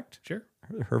 it, correct? Sure.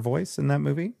 Her voice in that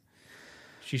movie?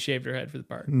 She shaved her head for the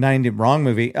part. Wrong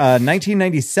movie.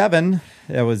 1997,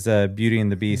 that was Beauty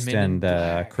and the Beast Men in and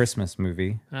Black. Christmas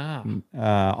movie. Ah.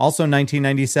 Also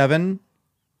 1997,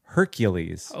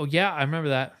 Hercules. Oh, yeah. I remember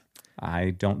that. I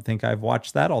don't think I've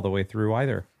watched that all the way through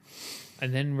either.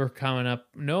 And then we're coming up.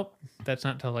 Nope. That's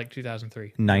not until like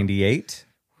 2003. 98,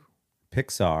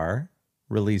 Pixar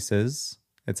releases.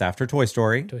 It's after Toy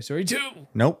Story. Toy Story 2.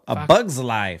 Nope, A Bug's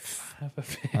Life. A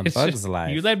It's Bug's just-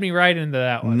 Life. You led me right into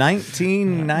that one.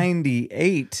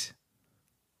 1998.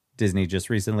 Disney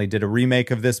just recently did a remake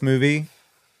of this movie.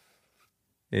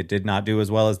 It did not do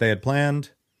as well as they had planned.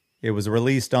 It was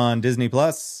released on Disney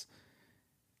Plus.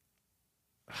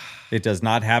 It does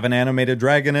not have an animated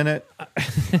dragon in it.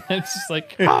 It's just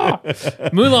like,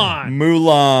 Mulan.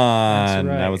 Mulan. That's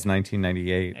right. That was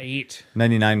 1998. 8.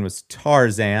 99 was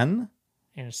Tarzan.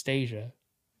 Anastasia.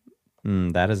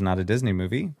 That is not a Disney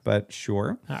movie, but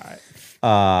sure. All right.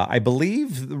 I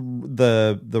believe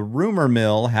the rumor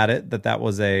mill had it that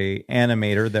was a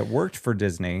animator that worked for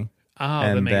Disney, Oh,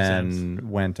 that and makes then sense.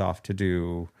 went off to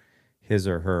do his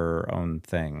or her own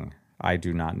thing. I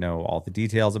do not know all the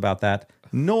details about that,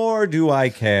 nor do I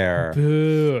care.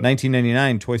 Boo.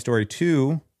 1999, Toy Story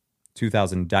 2,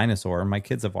 2000, Dinosaur. My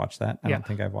kids have watched that. I Yeah. don't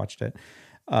think I've watched it.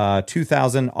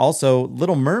 2000, also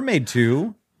Little Mermaid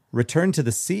 2, Return to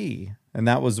the Sea. And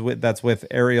that's with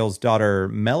Ariel's daughter,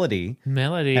 Melody.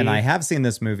 Melody. And I have seen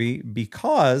this movie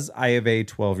because I have a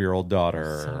 12-year-old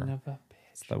daughter. Son of a bitch.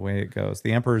 That's the way it goes.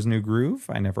 The Emperor's New Groove.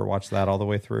 I never watched that all the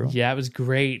way through. Yeah, it was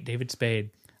great. David Spade.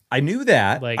 I knew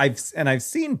that. Like- I've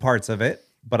seen parts of it,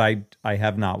 but I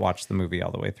have not watched the movie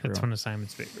all the way through. That's one of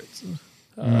Simon's favorites.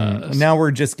 Now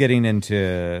we're just getting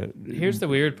into Here's the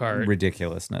weird part.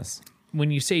 ridiculousness.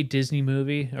 When you say Disney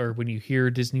movie or when you hear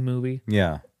Disney movie,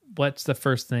 Yeah. what's the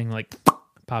first thing like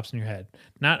pops in your head?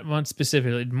 Not one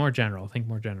specifically, more general. Think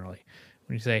more generally.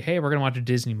 When you say, "Hey, we're gonna watch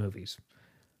Disney movies,"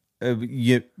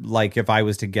 Like if I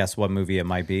was to guess what movie it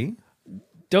might be.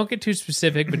 don't get too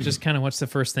specific, but just kind of what's the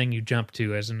first thing you jump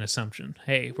to as an assumption?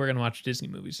 Hey, we're gonna watch Disney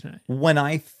movies tonight. When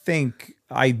I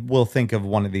will think of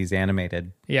one of these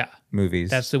animated Yeah, movies.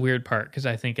 that's the weird part because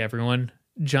I think everyone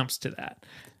jumps to that,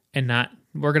 and not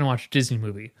we're gonna watch a Disney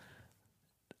movie.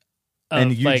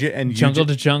 and you like ju- and you Jungle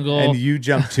ju- to Jungle, and you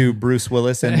jump to Bruce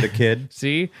Willis and the kid.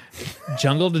 see,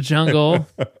 Jungle to Jungle,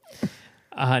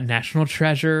 National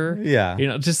Treasure.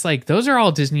 Yeah. Just like those are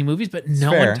all Disney movies, but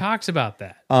no fair. one talks about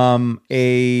that.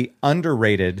 A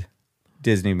underrated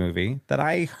Disney movie that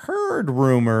I heard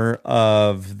rumor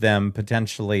of them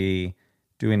potentially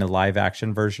doing a live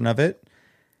action version of it.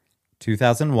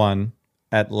 2001,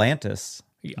 Atlantis,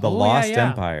 The Oh, yeah, Lost yeah.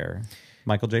 Empire.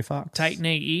 Michael J. Fox. Titan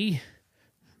AE.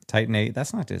 Titan 8.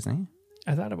 That's not Disney.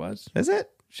 I thought it was. Is it?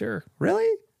 Sure. Really?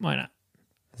 Why not?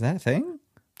 Is that a thing?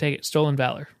 Take it. Stolen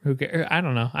Valor. Who cares? I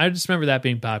don't know. I just remember that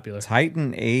being popular.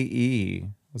 Titan AE.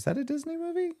 Was that a Disney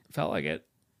movie? Felt like it.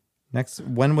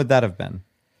 When would that have been?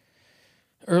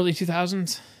 Early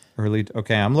 2000s.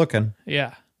 Okay, I'm looking.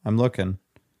 Yeah.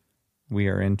 We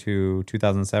are into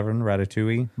 2007,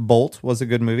 Ratatouille. Bolt was a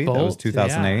good movie. That was Bolt,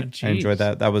 2008. yeah, I enjoyed geez.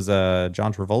 that. That was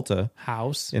John Travolta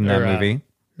House. in that Or, movie.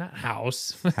 Not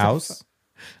House. House.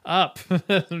 Up.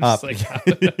 I'm Up. just like,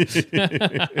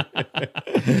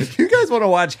 You guys want to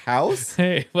watch House?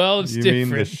 hey, well, it's You different.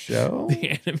 mean the show? The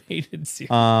animated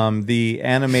series. The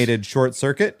animated short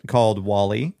circuit called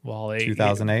Wall-E. Wall-E.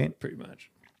 2008. Pretty much.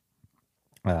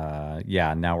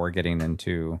 Yeah, now we're getting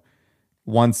into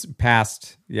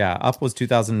Up was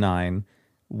 2009.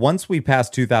 Once we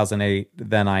passed 2008,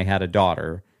 then I had a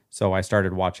daughter. So I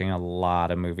started watching a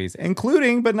lot of movies,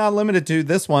 including, but not limited to,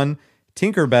 this one,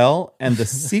 Tinkerbell and the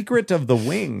Secret of the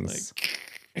Wings.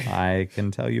 I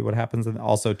can tell you what happens.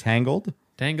 Also Tangled.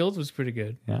 Tangled was pretty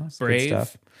good. Yeah, it's Brave. good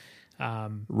stuff.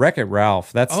 Wreck-It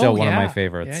Ralph. That's still one of my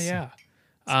favorites. Yeah.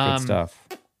 It's good stuff.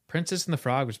 Princess and the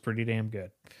Frog was pretty damn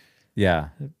good Yeah.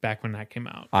 back when that came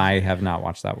out. I have not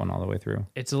watched that one all the way through.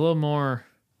 It's a little more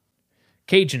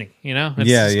Cajun-y, It's Yeah,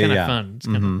 just yeah, kind of yeah. fun. It's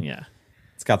kind of, yeah.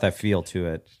 It's got that feel to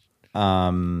it.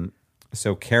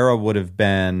 So Kara would have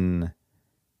been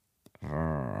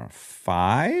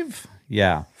 5?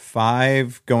 Yeah,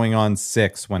 5 going on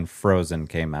 6 when Frozen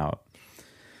came out.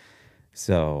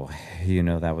 So,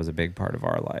 that was a big part of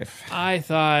our life. I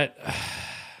thought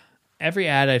every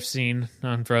ad I've seen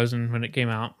on Frozen when it came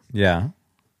out, Yeah.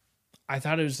 I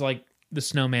thought it was like the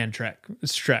Snowman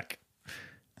Shrek.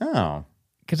 Oh,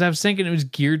 Because I was thinking it was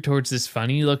geared towards this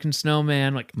funny looking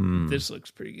snowman. Like, this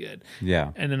looks pretty good.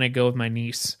 yeah. And then I go with my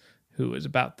niece, who was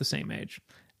about the same age.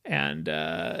 And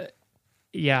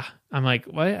yeah, I'm like,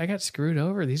 what? I got screwed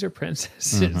over. These are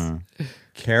princesses.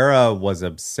 Kara was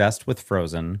obsessed with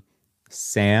Frozen.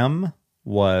 Sam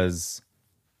was,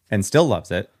 and still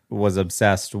loves it, was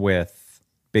obsessed with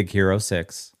Big Hero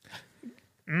 6.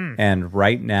 And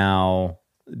right now,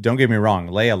 don't get me wrong,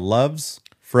 Leia loves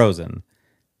Frozen,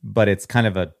 but it's kind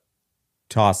of a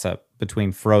toss-up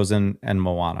between Frozen and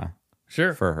Moana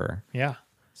Sure. for her. Yeah.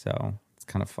 So it's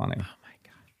kind of funny. Oh my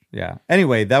gosh. Yeah.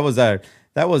 Anyway, that was a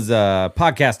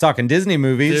podcast talking Disney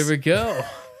movies. There we go.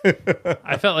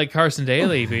 I felt like Carson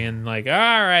Daly being like, all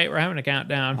right, we're having a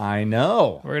countdown. I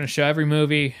know. We're going to show every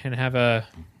movie and have a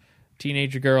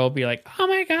teenager girl be like, oh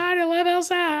my God, I love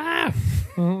Elsa.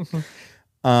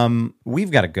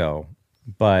 We've got to go,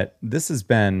 but this has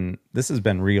been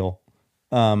real.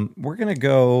 we're gonna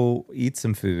go eat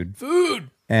some food.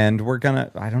 And we're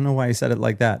gonna. I don't know why I said it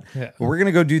like that. Yeah. But we're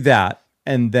gonna go do that,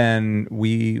 and then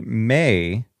we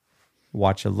may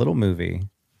watch a little movie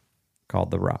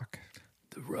called The Rock.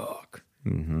 The Rock.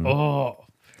 Mm-hmm. Oh.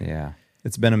 Yeah.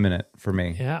 It's been a minute for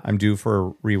me. Yeah. I'm due for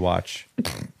a rewatch.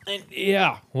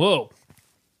 Yeah. Whoa.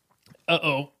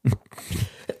 Uh-oh.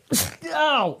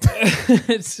 Ow.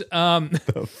 It's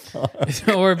don't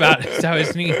worry about it. It's how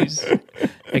his knees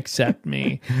accept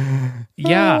me.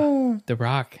 Yeah. The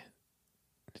Rock.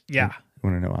 Yeah. I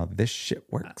want to know how this shit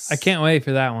works. I can't wait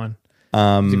for that one.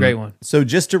 It's a great one. So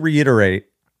just to reiterate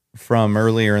from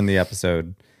earlier in the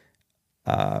episode,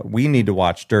 we need to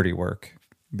watch Dirty Work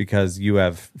because you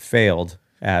have failed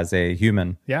as a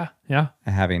human Yeah. Yeah.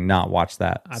 having not watched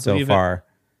that so believe it. far.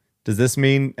 Does this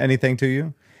mean anything to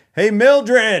you? Hey,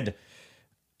 Mildred!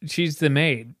 She's the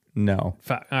maid. No.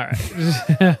 Fuck. All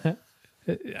right.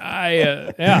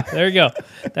 Yeah, there you go.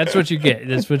 That's what you get.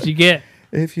 That's what you get.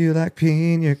 If you like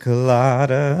pina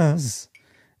coladas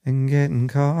and getting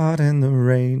caught in the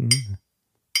rain.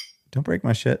 Don't break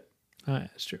my shit. Oh, yeah,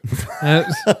 that's true.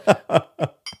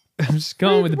 I'm just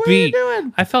going with the beat.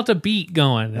 I felt a beat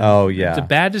going. Oh, yeah. It's a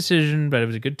bad decision, but it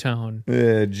was a good tone.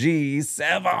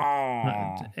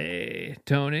 G7. Hey,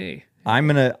 Tony.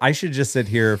 I should just sit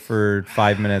here for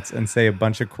 5 minutes and say a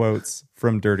bunch of quotes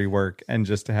from Dirty Work and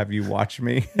just to have you watch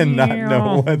me and not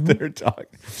know what they're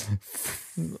talking.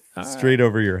 Straight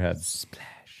over your head. Splash.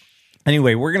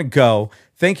 Anyway, we're going to go.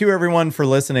 Thank you everyone for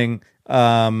listening.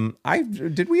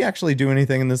 Did we actually do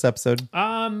anything in this episode?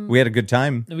 We had a good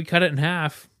time. We cut it in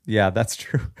half. Yeah, that's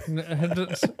true.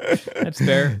 That's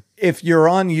fair. If you're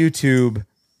on YouTube,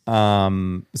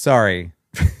 sorry.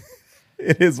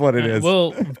 It is what it is.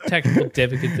 Well, technical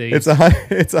difficulty. It's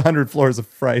 100 floors of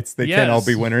frights. They can't all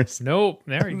be winners. Nope.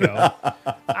 There you go.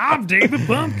 I'm David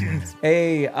Pumpkins.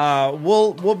 Hey,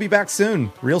 we'll be back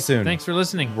soon, real soon. Thanks for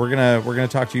listening. We're gonna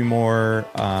talk to you more,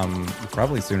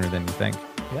 probably sooner than you think.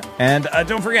 Yeah. And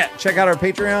don't forget, check out our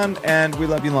Patreon. And we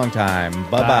love you long time.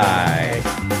 Bye.